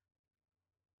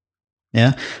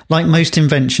 Yeah, like most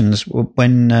inventions,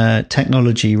 when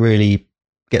technology really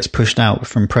gets pushed out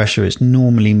from pressure, it's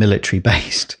normally military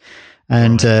based.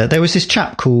 And there was this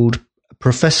chap called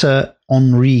Professor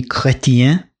Henri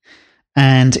Chrétien,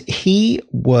 and he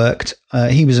worked.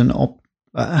 He was an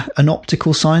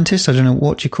optical scientist. I don't know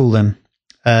what you call them.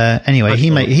 Anyway,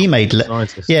 he made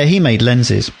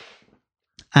lenses.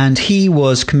 And he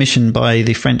was commissioned by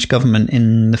the French government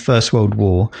in the First World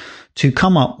War to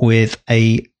come up with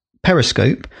a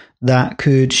periscope that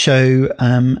could show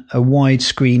a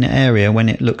widescreen area when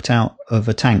it looked out of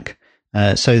a tank,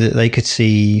 so that they could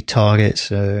see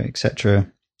targets, etc.,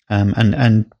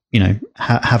 and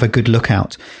have a good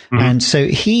lookout. And so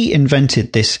he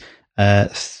invented this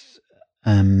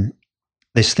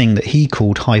this thing that he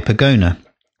called hypergona,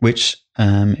 which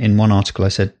in one article I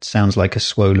said sounds like a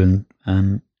swollen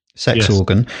sex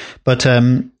organ, but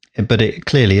it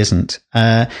clearly isn't.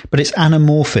 But it's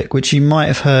anamorphic, which you might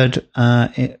have heard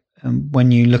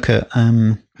when you look at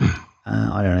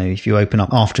I don't know, if you open up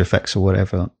After Effects or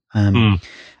whatever.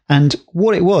 And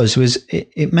what it was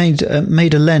it made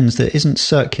a lens that isn't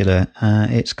circular.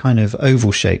 It's kind of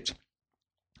oval shaped,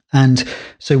 and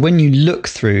so when you look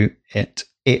through it,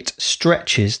 it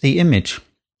stretches the image.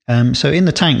 So in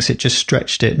the tanks, it just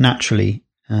stretched it naturally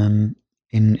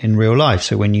in real life.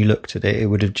 So when you looked at it, it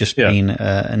would have just been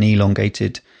an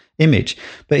elongated image.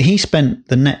 But he spent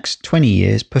the next 20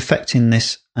 years perfecting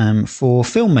this for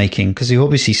filmmaking, because he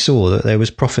obviously saw that there was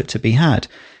profit to be had.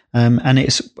 And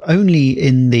it's only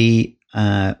in the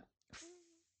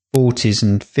 40s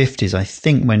and 50s, I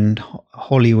think, when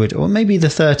Hollywood, or maybe the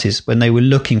 30s, when they were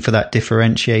looking for that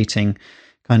differentiating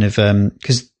kind of,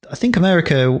 because I think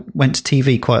America went to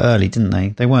TV quite early, didn't they?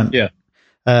 They weren't. Yeah.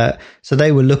 So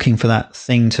they were looking for that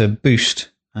thing to boost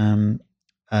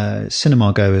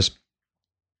cinema goers.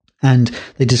 And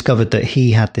they discovered that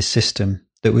he had this system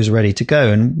that was ready to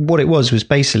go. And what it was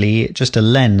basically just a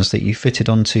lens that you fitted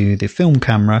onto the film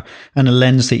camera and a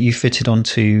lens that you fitted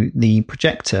onto the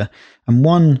projector. And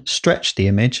one stretched the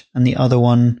image and the other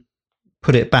one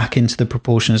put it back into the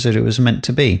proportions that it was meant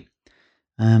to be.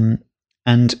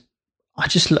 And I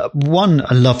just I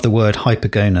love the word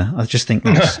hypergona. I just think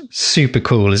that's super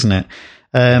cool, isn't it?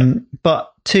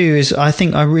 But two is,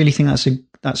 I really think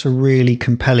that's a really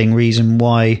compelling reason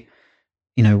why,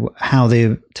 how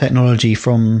the technology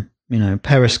from,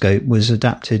 periscope was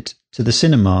adapted to the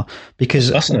cinema.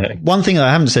 Because one thing that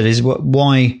I haven't said is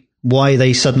why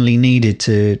they suddenly needed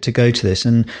to go to this,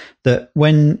 and that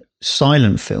when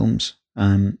silent films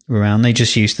around. They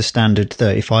just used the standard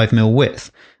 35mm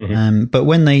width. Mm-hmm. But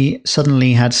when they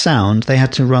suddenly had sound, they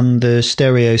had to run the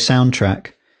stereo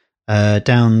soundtrack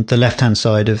down the left-hand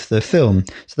side of the film.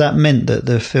 So that meant that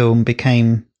the film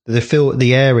became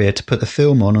the area to put the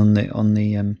film on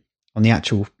the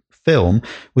actual film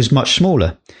was much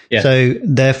smaller. Yeah. So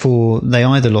therefore, they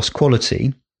either lost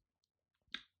quality,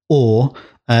 or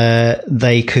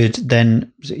they could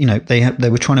then, they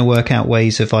were trying to work out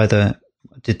ways of either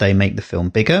did they make the film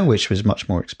bigger, which was much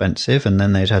more expensive, and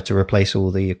then they'd have to replace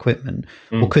all the equipment,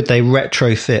 or could they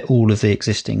retrofit all of the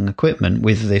existing equipment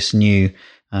with this new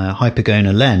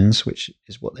hypergonal lens, which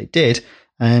is what they did,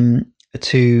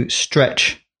 to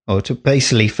stretch, or to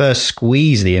basically first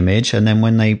squeeze the image, and then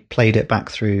when they played it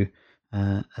back through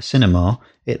a cinema,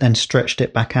 it then stretched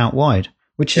it back out wide,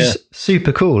 which is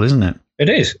super cool, isn't it? It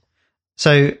is.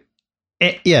 So,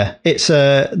 it's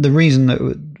the reason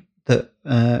that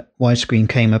widescreen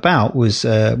came about was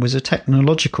a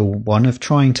technological one of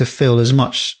trying to fill as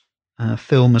much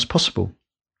film as possible.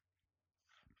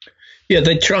 Yeah,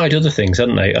 they tried other things,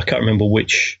 hadn't they? I can't remember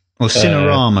which. Well,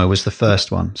 Cinerama was the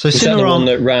first one. So was that the one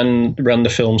that ran the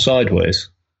film sideways?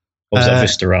 Or was that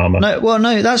Vistarama?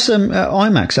 No, that's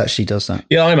IMAX actually does that.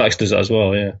 Yeah, IMAX does that as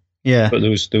well. Yeah. Yeah, but there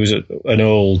was an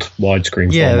old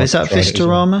widescreen. Yeah, is that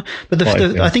Vistarama? But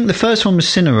I think the first one was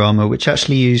Cinerama, which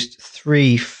actually used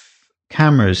 3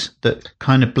 cameras that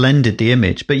kind of blended the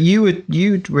image. But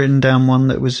you'd written down one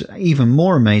that was even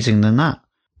more amazing than that.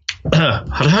 Had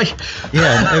I?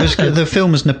 Yeah, it was the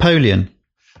film was Napoleon.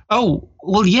 Oh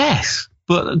well, yes,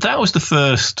 but that was the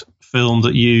first film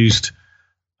that used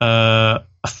a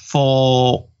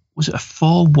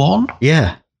 4:1?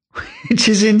 Yeah, which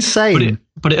is insane.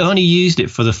 But it only used it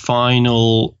for the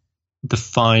final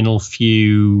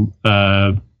few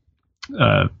kind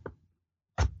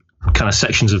of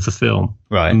sections of the film.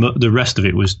 Right. The rest of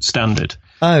it was standard.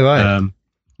 Oh, right.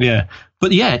 Yeah.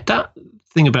 But yeah, that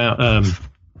thing about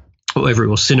whatever it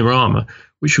was, Cinerama,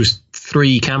 which was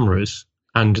 3 cameras,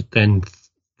 and then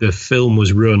the film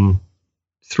was run,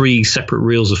 3 separate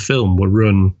reels of film were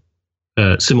run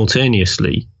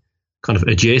simultaneously, kind of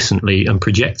adjacently, and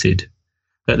projected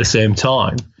at the same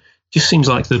time. Just seems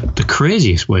like the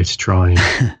craziest way to try and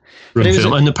run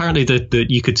film. And apparently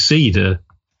you could see the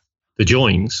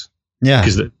joins. Yeah.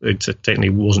 Because it technically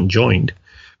wasn't joined,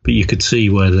 but you could see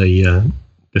where the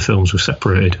films were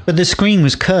separated. But the screen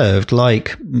was curved,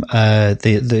 like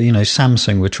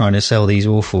Samsung were trying to sell these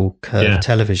awful curved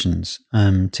televisions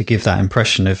to give that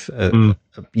impression of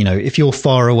if you're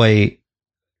far away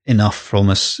enough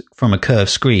from a curved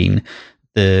screen,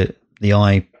 the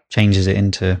eye changes it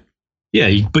into. Yeah,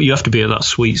 but you have to be at that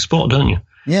sweet spot, don't you?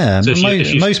 Yeah, so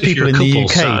most people in the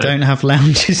UK don't have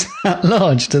lounges that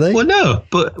large, do they? Well, no,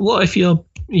 but what if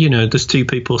there's 2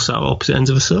 people sat at opposite ends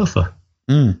of a sofa?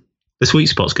 Mm. The sweet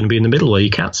spot's going to be in the middle where your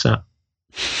cat sat.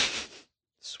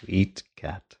 Sweet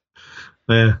cat.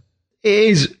 Yeah. It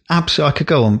is absolutely. I could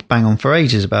go on bang on for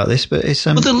ages about this, but it's.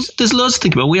 But there's loads to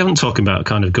think about. We haven't talked about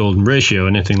kind of golden ratio or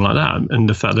anything like that, and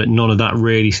the fact that none of that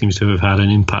really seems to have had an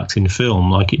impact in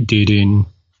film like it did in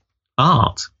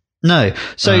art. No.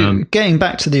 So getting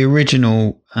back to the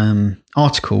original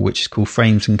article, which is called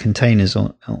Frames and Containers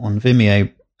on Vimeo,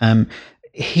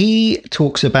 he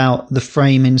talks about the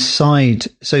frame inside.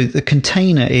 So the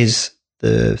container is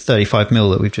the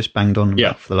 35mm that we've just banged on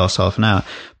for the last half an hour.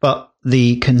 But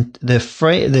the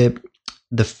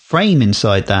frame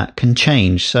inside that can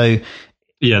change. So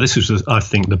yeah, this was, I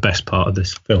think, the best part of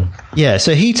this film. Yeah,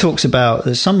 so he talks about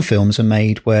that some films are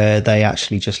made where they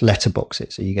actually just letterbox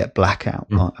it, so you get black up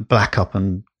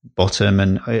and bottom,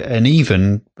 and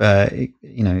even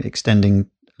extending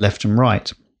left and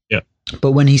right. Yeah.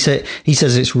 But when he says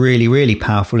it's really, really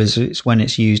powerful, it's when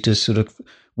it's used as sort of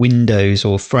windows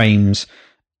or frames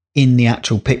in the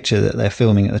actual picture that they're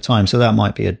filming at the time. So that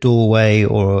might be a doorway,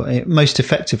 or most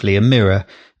effectively a mirror,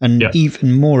 and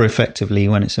even more effectively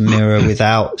when it's a mirror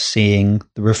without seeing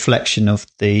the reflection of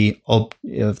the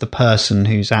person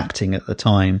who's acting at the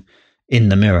time in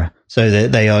the mirror. So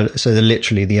that they're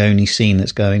literally the only scene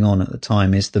that's going on at the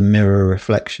time is the mirror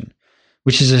reflection,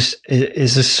 which is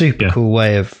a super cool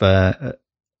way of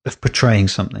portraying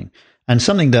something, and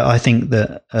something that I think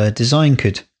that design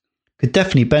could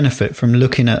definitely benefit from,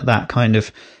 looking at that kind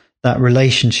of that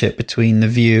relationship between the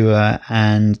viewer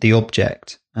and the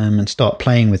object, and start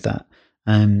playing with that,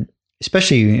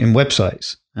 especially in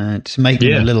websites, to make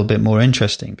them a little bit more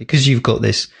interesting, because you've got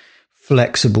this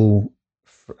flexible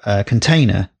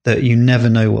container that you never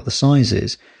know what the size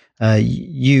is.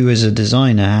 You as a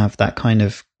designer have that kind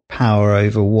of power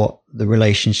over what the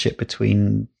relationship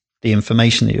between the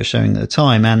information that you're showing at the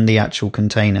time and the actual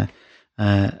container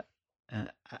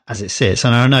as it sits.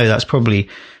 And I know that's probably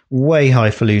way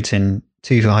highfalutin,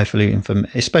 too highfalutin for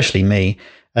especially me.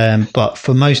 But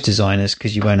for most designers,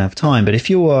 because you won't have time. But if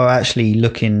you are actually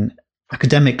looking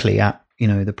academically at,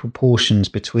 the proportions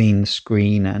between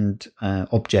screen and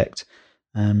object,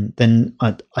 then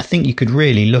I think you could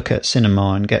really look at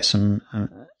cinema and get some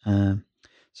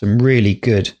really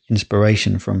good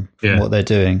inspiration from what they're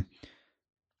doing.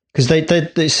 Because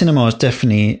the cinema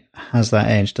definitely has that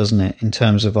edge, doesn't it, in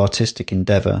terms of artistic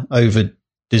endeavour over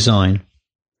design?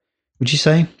 Would you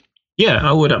say? Yeah,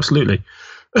 I would, absolutely.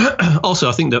 Also,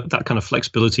 I think that kind of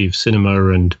flexibility of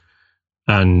cinema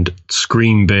and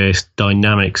screen-based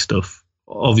dynamic stuff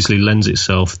obviously lends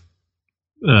itself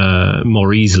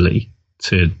more easily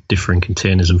to different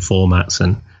containers and formats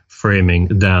and framing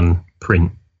than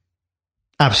print.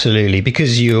 Absolutely,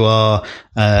 because you are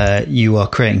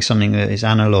creating something that is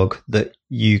analog, that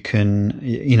you can,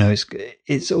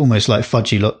 it's almost like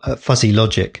fuzzy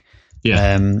logic.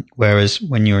 Yeah. Whereas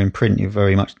when you're in print, you're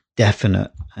very much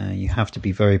definite. You have to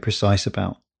be very precise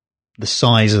about the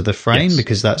size of the frame,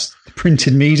 because that's the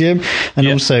printed medium, and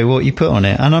also what you put on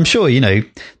it. And I'm sure,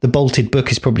 the bolted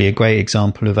book is probably a great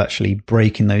example of actually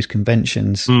breaking those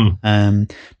conventions.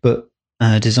 But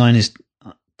designers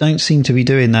don't seem to be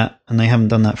doing that, and they haven't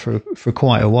done that for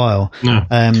quite a while. No.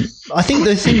 I think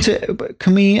the thing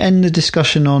can we end the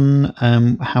discussion on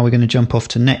how we're going to jump off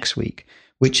to next week,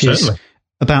 which is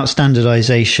about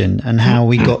standardization and how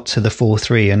we got to the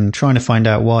 4:3, and trying to find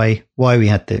out why we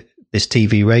had this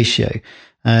TV ratio.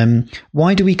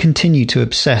 Why do we continue to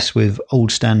obsess with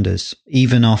old standards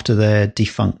even after they're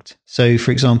defunct? So,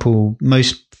 for example,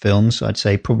 most films, I'd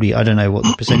say probably, I don't know what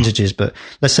the percentage is, but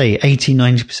let's say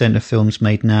 80-90% of films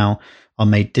made now are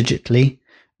made digitally.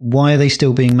 Why are they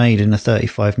still being made in a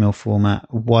 35mm format?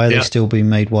 Why are they still being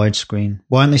made widescreen?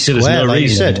 Why aren't they square, like you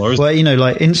said? Well, like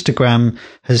Instagram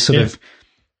has sort of,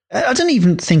 I don't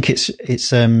even think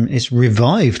it's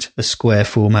revived a square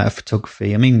format of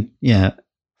photography. I mean,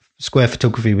 square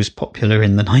photography was popular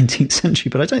in the 19th century,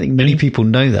 but I don't think many people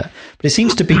know that. But it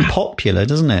seems to be popular,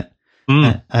 doesn't it?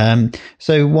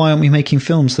 So why aren't we making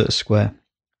films that are square?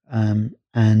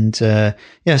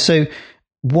 So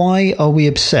why are we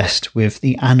obsessed with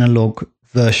the analog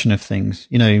version of things?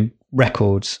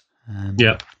 Records,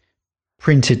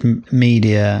 printed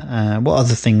media. What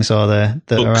other things are there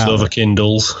that books are out over there?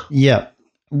 Kindles? Yeah.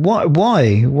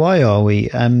 Why are we?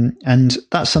 And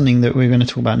that's something that we're going to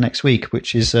talk about next week,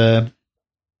 which is the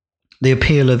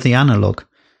appeal of the analog.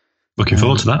 Looking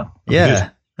forward to that.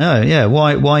 Yeah. Oh, yeah.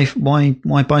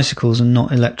 Why bicycles and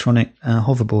not electronic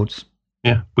hoverboards?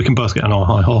 Yeah, we can both get on our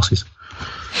high horses.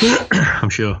 I'm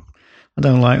sure. I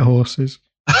don't like horses.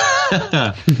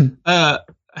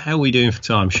 How are we doing for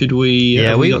time? Should we?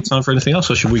 Have we got time for anything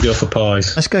else, or should we go for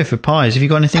pies? Let's go for pies. Have you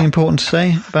got anything important to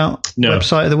say about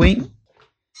website of the week?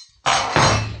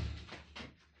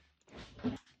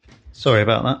 Sorry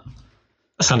about that.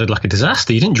 That sounded like a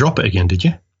disaster. You didn't drop it again, did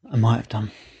you? I might have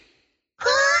done.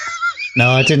 No,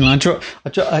 I didn't. I got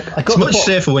it's much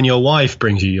safer when your wife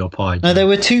brings you your pie. No, there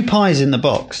were 2 pies in the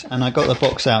box, and I got the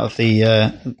box out of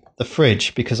the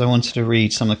fridge because I wanted to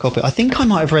read some of the copy. I think I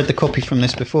might have read the copy from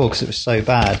this before because it was so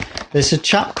bad. There's a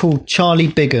chap called Charlie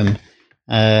Bigham,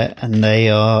 and they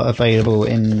are available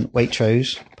in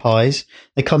Waitrose pies.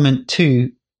 They come in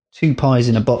two pies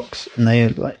in a box, and they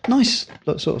are like nice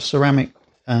sort of ceramic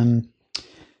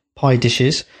pie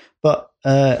dishes. But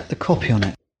the copy on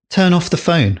it: turn off the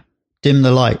phone, dim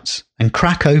the lights, and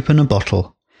crack open a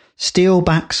bottle. Steal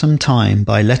back some time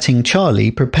by letting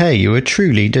Charlie prepare you a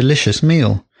truly delicious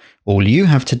meal. All you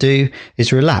have to do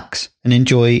is relax and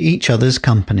enjoy each other's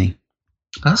company.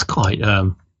 That's quite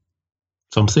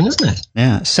something, isn't it?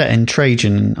 Yeah, set in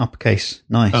Trajan in uppercase.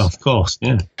 Nice. Oh, of course,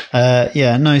 yeah.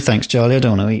 No thanks, Charlie. I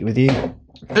don't want to eat with you.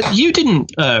 You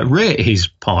didn't rate his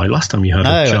pie last time you had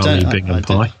a Charlie Bigham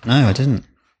pie. No, I didn't.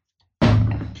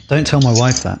 Don't tell my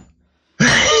wife that.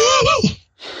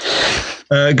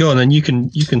 Go on, then. You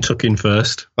can tuck in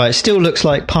first. Right, it still looks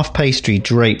like puff pastry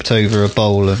draped over a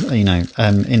bowl of, a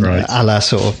la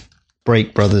sort of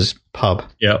Break Brothers pub.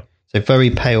 Yeah. So very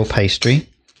pale pastry,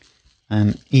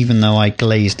 even though I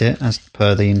glazed it as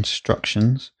per the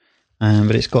instructions.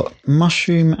 But it's got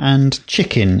mushroom and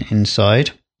chicken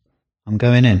inside. I'm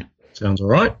going in. Sounds all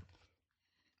right.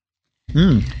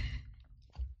 Yeah,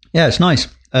 it's nice.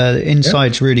 The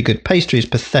inside's really good. Pastry is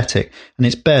pathetic, and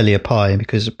it's barely a pie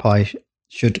because a pie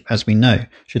should, as we know,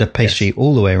 have pastry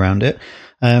all the way around it.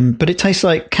 But it tastes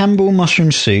like Campbell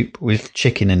mushroom soup with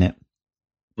chicken in it.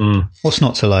 What's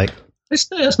not to like? It's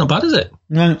not bad, is it?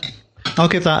 No, I'll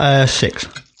give that a 6.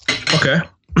 Okay.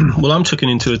 Well, I'm tucking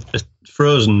into a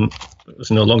frozen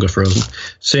it's no longer frozen.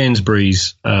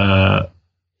 Sainsbury's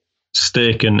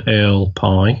steak and ale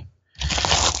pie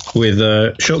with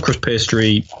short crust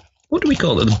pastry. What do we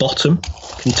call it? The bottom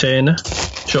container,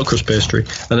 short crust pastry,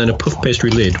 and then a puff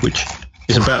pastry lid, which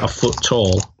is about a foot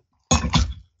tall.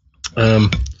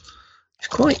 It's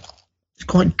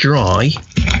quite dry,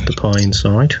 the pie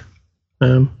inside,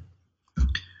 and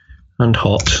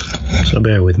hot. So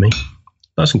bear with me.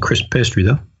 That's some crisp pastry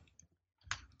though.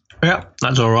 Yeah,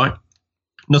 that's all right.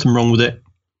 Nothing wrong with it.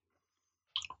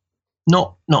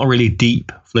 Not a really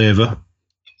deep flavour.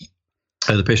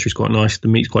 The pastry's quite nice. The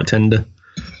meat's quite tender.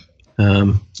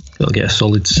 It'll get a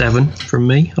solid 7 from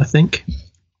me, I think.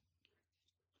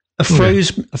 A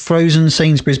frozen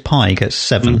Sainsbury's pie gets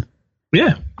 7.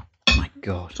 Yeah. Oh my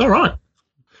God. It's all right.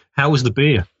 How was the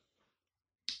beer?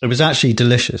 It was actually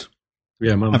delicious.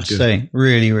 Yeah, mine was I have to good. say,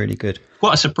 really, really good.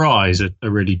 Quite a surprise, a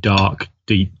really dark,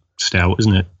 deep stout,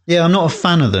 isn't it? Yeah, I'm not a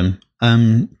fan of them.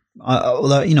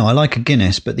 Although, I like a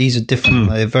Guinness, but these are different.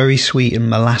 They're very sweet and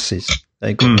molasses.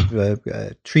 They've got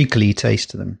a treacly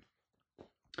taste to them.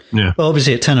 Yeah. But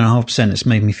obviously at 10.5%, it's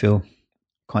made me feel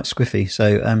quite squiffy.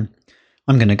 So I'm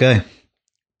going to go.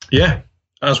 Yeah,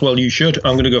 as well you should.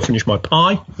 I'm going to go finish my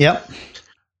pie. Yep.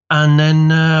 And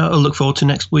then I'll look forward to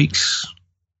next week's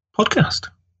podcast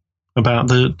about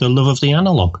the love of the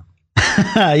analog.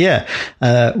 Yeah.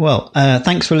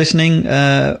 Thanks for listening,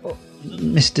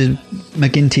 Mr.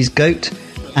 McGinty's goat.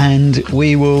 And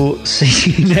we will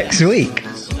see you next week.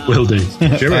 Will do.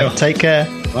 Cheerio. Right, take care.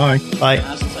 Bye. Bye.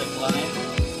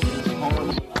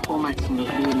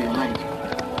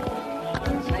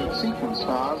 Sequence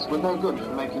stars were no good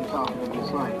for making Carpenter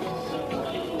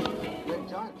late.